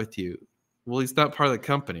Josh not with you? Well, he's not part of the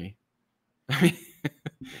company. I mean,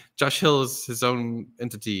 Josh Hill is his own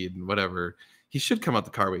entity and whatever. He should come out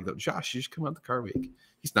the car week, though. Josh, you should come out the car week.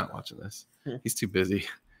 He's not watching this. He's too busy.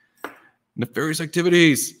 Nefarious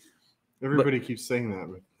activities. Everybody keeps saying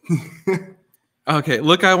that. Okay,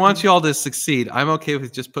 look, I want you all to succeed. I'm okay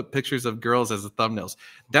with just put pictures of girls as the thumbnails.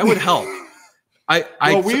 That would help.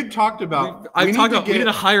 We had talked about. We need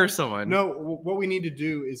to hire someone. No, what we need to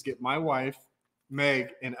do is get my wife, Meg,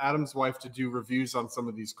 and Adam's wife to do reviews on some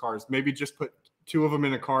of these cars. Maybe just put 2 of them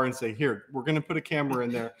in a car and say, "Here, we're going to put a camera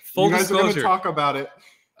in there. Full you guys disclosure. are going to talk about it."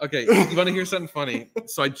 Okay, you want to hear something funny?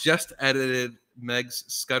 So I just edited Meg's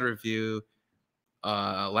Scud review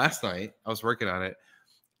last night. I was working on it.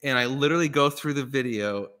 And I literally go through the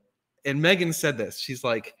video, and Megan said this. She's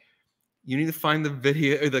like, "You need to find the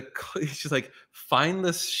video." Or she's like, "Find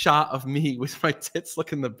this shot of me with my tits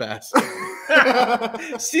looking the best."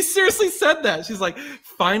 She seriously said that. She's like,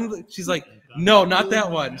 She's like, "No, not that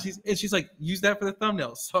one." She's like, "Use that for the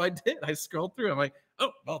thumbnail." So I did. I scrolled through. I'm like, "Oh,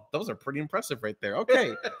 well, those are pretty impressive right there."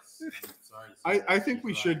 Okay. I think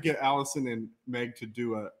we should get Allison and Meg to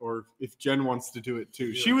do it, or if Jen wants to do it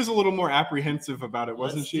too. She was a little more apprehensive about it,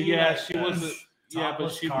 wasn't she? Yeah, she wasn't. Yeah,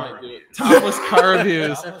 but she might do it. Topless car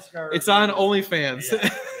reviews. It's on OnlyFans. Yeah.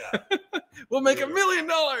 We'll make $1 million.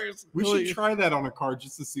 We should try that on a car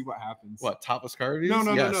just to see what happens. What, topless car reviews?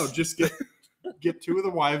 No. Just get 2 of the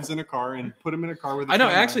wives in a car and put them in a car with. I know.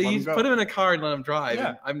 Actually, you put them in a car and let them drive. Yeah.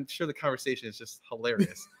 And I'm sure the conversation is just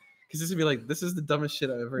hilarious because this would be like, "This is the dumbest shit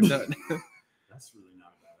I've ever done." That's really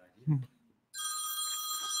not a bad idea.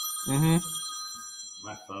 Mm-hmm.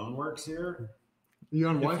 My phone works here. You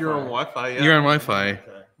on Wi-Fi? If you're on Wi-Fi, yeah. You're on Wi-fi.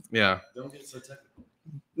 Okay. Yeah. Don't get so technical.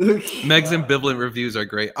 Meg's ambivalent reviews are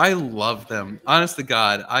great. I love them. Honest to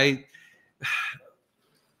God, I'm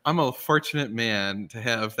a fortunate man to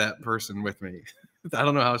have that person with me. I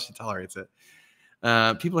don't know how she tolerates it.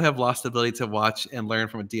 People have lost the ability to watch and learn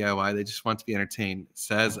from a DIY. They just want to be entertained.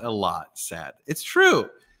 Says a lot. Sad. It's true.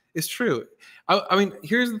 It's true. I mean,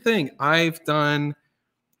 here's the thing. I've done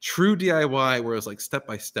true DIY where it's like step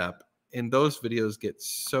by step, and those videos get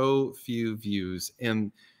so few views,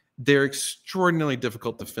 and they're extraordinarily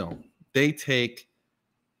difficult to film. They take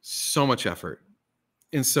so much effort.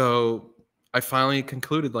 And so I finally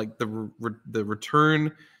concluded like the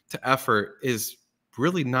return to effort is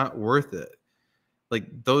really not worth it.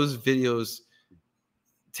 Like those videos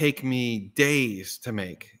take me days to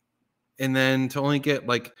make, and then to only get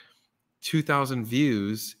like 2,000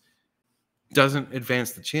 views doesn't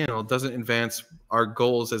advance the channel, doesn't advance our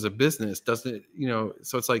goals as a business, doesn't,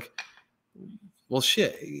 so it's like, well,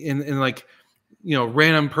 shit. And like,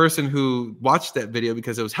 random person who watched that video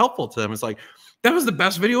because it was helpful to them, it's like, that was the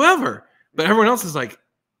best video ever. But everyone else is like,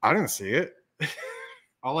 I didn't see it.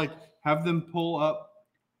 I'll like have them pull up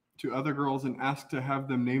to other girls and ask to have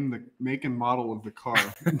them name the make and model of the car.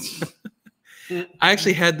 I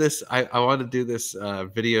actually had this, I wanted to do this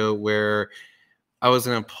video where I was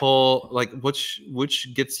going to pull like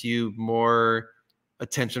which gets you more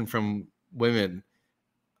attention from women.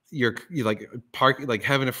 You like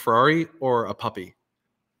having a Ferrari or a puppy.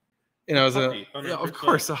 And I was of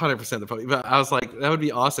course 100% the puppy. But I was like, that would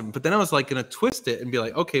be awesome. But then I was like going to twist it and be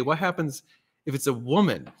like, okay, what happens if it's a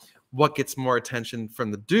woman? What gets more attention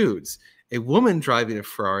from the dudes? A woman driving a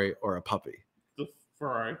Ferrari or a puppy? The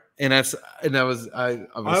Ferrari. And I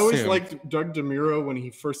always liked Doug DeMuro when he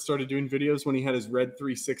first started doing videos, when he had his red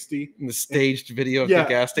 360. In the staged video of the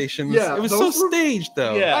gas stations. Yeah, it was so staged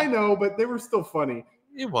though. Yeah, I know, but they were still funny.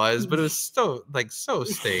 It was, but it was so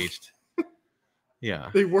staged.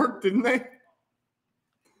 Yeah. They worked, didn't they?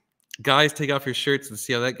 Guys, take off your shirts and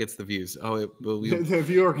see how that gets the views. Oh, the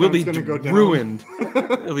viewer will be going to go down. Ruined.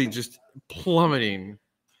 It'll be just plummeting.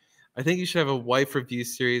 I think you should have a wife review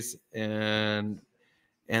series and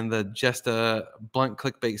just a blunt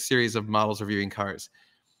clickbait series of models reviewing cars.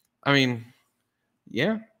 I mean,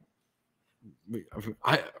 yeah.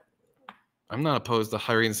 I'm not opposed to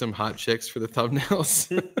hiring some hot chicks for the thumbnails.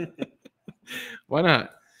 Why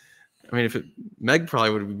not? I mean, Meg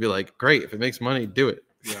probably would be like, great, if it makes money, do it.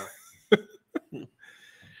 Yeah.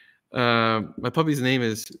 My puppy's name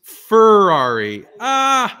is Ferrari.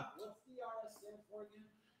 Drag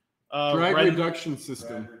reduction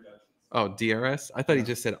system. Oh, DRS? I thought he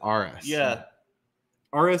just said RS. Yeah.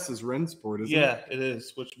 RS is Rensport, isn't it? Yeah, it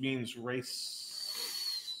is, which means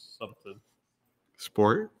race something.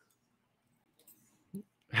 Sport?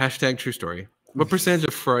 Hashtag true story. What percentage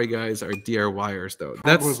of Ferrari guys are DIYers, though?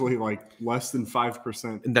 Probably like less than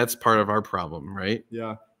 5%. And that's part of our problem, right?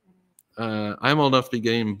 Yeah. I'm old enough to be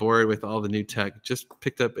getting bored with all the new tech. Just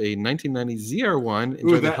picked up a 1990 ZR1.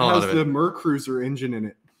 Enjoyed the hell out of it. That has the Mercruiser engine in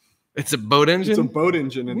it. It's a boat engine? It's a boat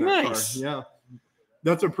engine in that car. Nice. Yeah.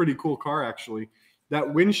 That's a pretty cool car, actually.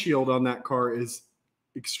 That windshield on that car is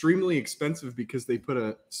extremely expensive because they put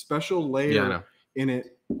a special layer in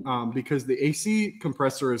it because the AC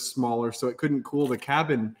compressor is smaller, so it couldn't cool the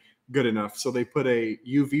cabin good enough. So they put a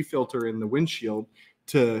UV filter in the windshield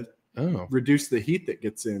to reduce the heat that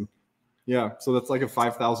gets in. Yeah, so that's like a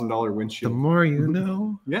 $5,000 windshield. The more you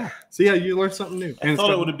know. Yeah. So yeah, you learn something new. I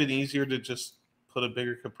thought it would have been easier to just put a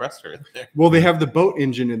bigger compressor in there. Well, they have the boat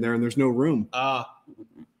engine in there, and there's no room.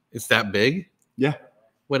 It's that big? Yeah.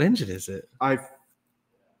 What engine is it?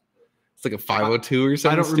 It's like a 502 or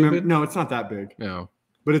something. I don't remember. No, it's not that big. No.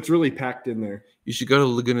 But it's really packed in there. You should go to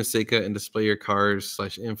Laguna Seca and display your cars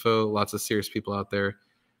 /info. Lots of serious people out there.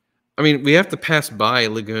 I mean, we have to pass by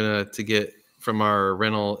Laguna to get from our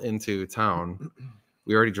rental into town.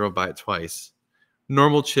 We already drove by it twice.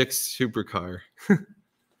 Normal Chicks supercar.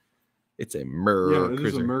 It's a Mercruiser. Yeah, it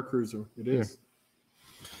is a Mercruiser. It is.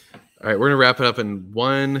 Yeah. All right, we're going to wrap it up in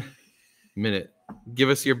 1 minute. Give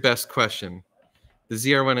us your best question. The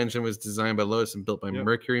ZR1 engine was designed by Lotus and built by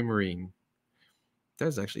Mercury Marine. That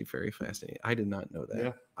is actually very fascinating. I did not know that.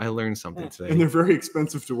 Yeah. I learned something today. And they're very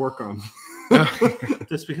expensive to work on.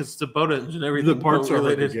 Just because it's a boat engine, everything. The parts are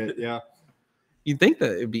hard to get, yeah. You'd think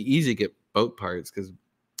that it'd be easy to get boat parts because.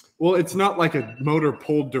 Well, it's not like a motor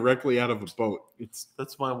pulled directly out of a boat.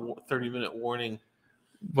 That's my 30-minute warning.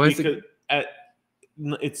 Why is it?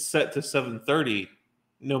 It's set to 7:30,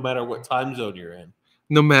 no matter what time zone you're in.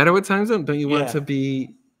 No matter what time zone, don't you want to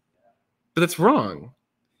be? But that's wrong.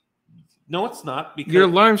 No, it's not. Because your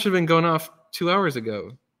alarm should have been going off 2 hours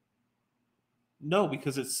ago. No,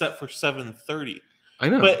 because it's set for 7:30. I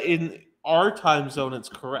know. But in our time zone, it's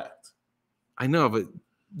correct. I know, but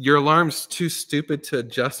your alarm's too stupid to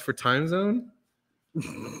adjust for time zone.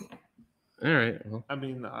 All right. Well, I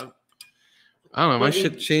mean, I don't know. My But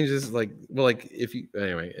shit it- changes like if you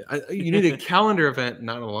anyway. You need a calendar event,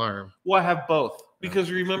 not an alarm. well, I have both because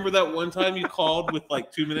remember that one time you called with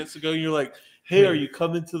like 2 minutes ago, and you're like, "Hey, are you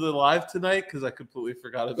coming to the live tonight?" Because I completely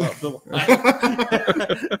forgot about the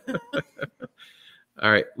live.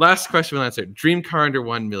 All right. Last question we'll answer. Dream car under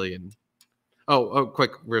 1 million.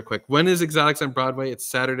 Real quick. When is Exotics on Broadway? It's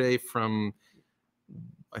Saturday from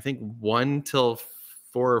I think 1 till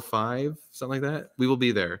 4 or 5, something like that. We will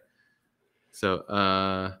be there. So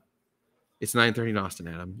it's 9:30 in Austin,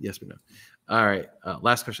 Adam. Yes, we know. All right.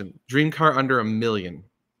 Last question. Dream car under 1 million.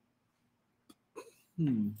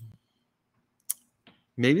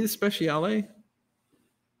 Maybe the Speciale.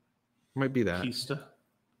 Might be that. Pista.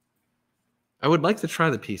 I would like to try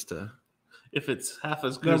the Pista. If it's half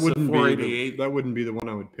as good That as the wouldn't be 488, that wouldn't be the one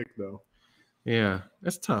I would pick though. Yeah,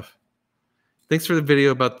 that's tough. Thanks for the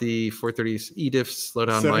video about the 430 EDIF slow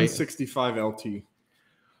down light. 765 LT.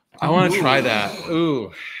 I want to try that.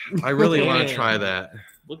 Ooh, I really want to Damn. try that.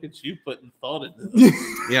 look at you putting thought into this.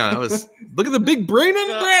 Yeah, that was. Look at the big brain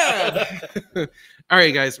on Brad. All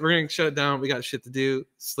right, guys, we're gonna shut it down. We got shit to do.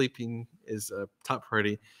 Sleeping is a top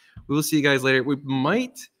priority. We will see you guys later. We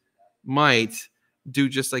might do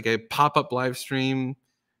just like a pop-up live stream,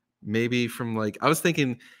 maybe from like I was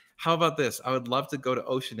thinking. How about this? I would love to go to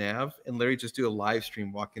Ocean Ave and literally just do a live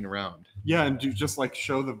stream walking around. Yeah, and do just like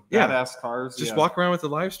show the Yeah. badass cars. Just yeah. walk around with the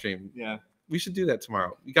live stream. Yeah. We should do that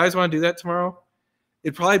tomorrow. You guys want to do that tomorrow?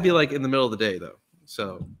 It'd probably be like in the middle of the day though.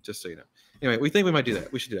 So just so you know. Anyway, we think we might do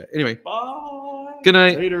that. We should do that. Anyway, Bye. good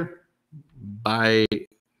night. Later. Bye.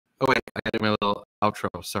 Oh wait, I got my little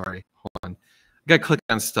outro. Sorry. Hold on. I gotta click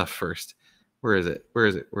on stuff first. Where is it?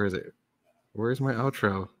 Where's my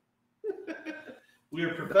outro? We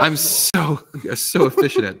are I'm professional. so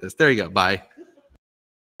efficient at this. There you go. Bye.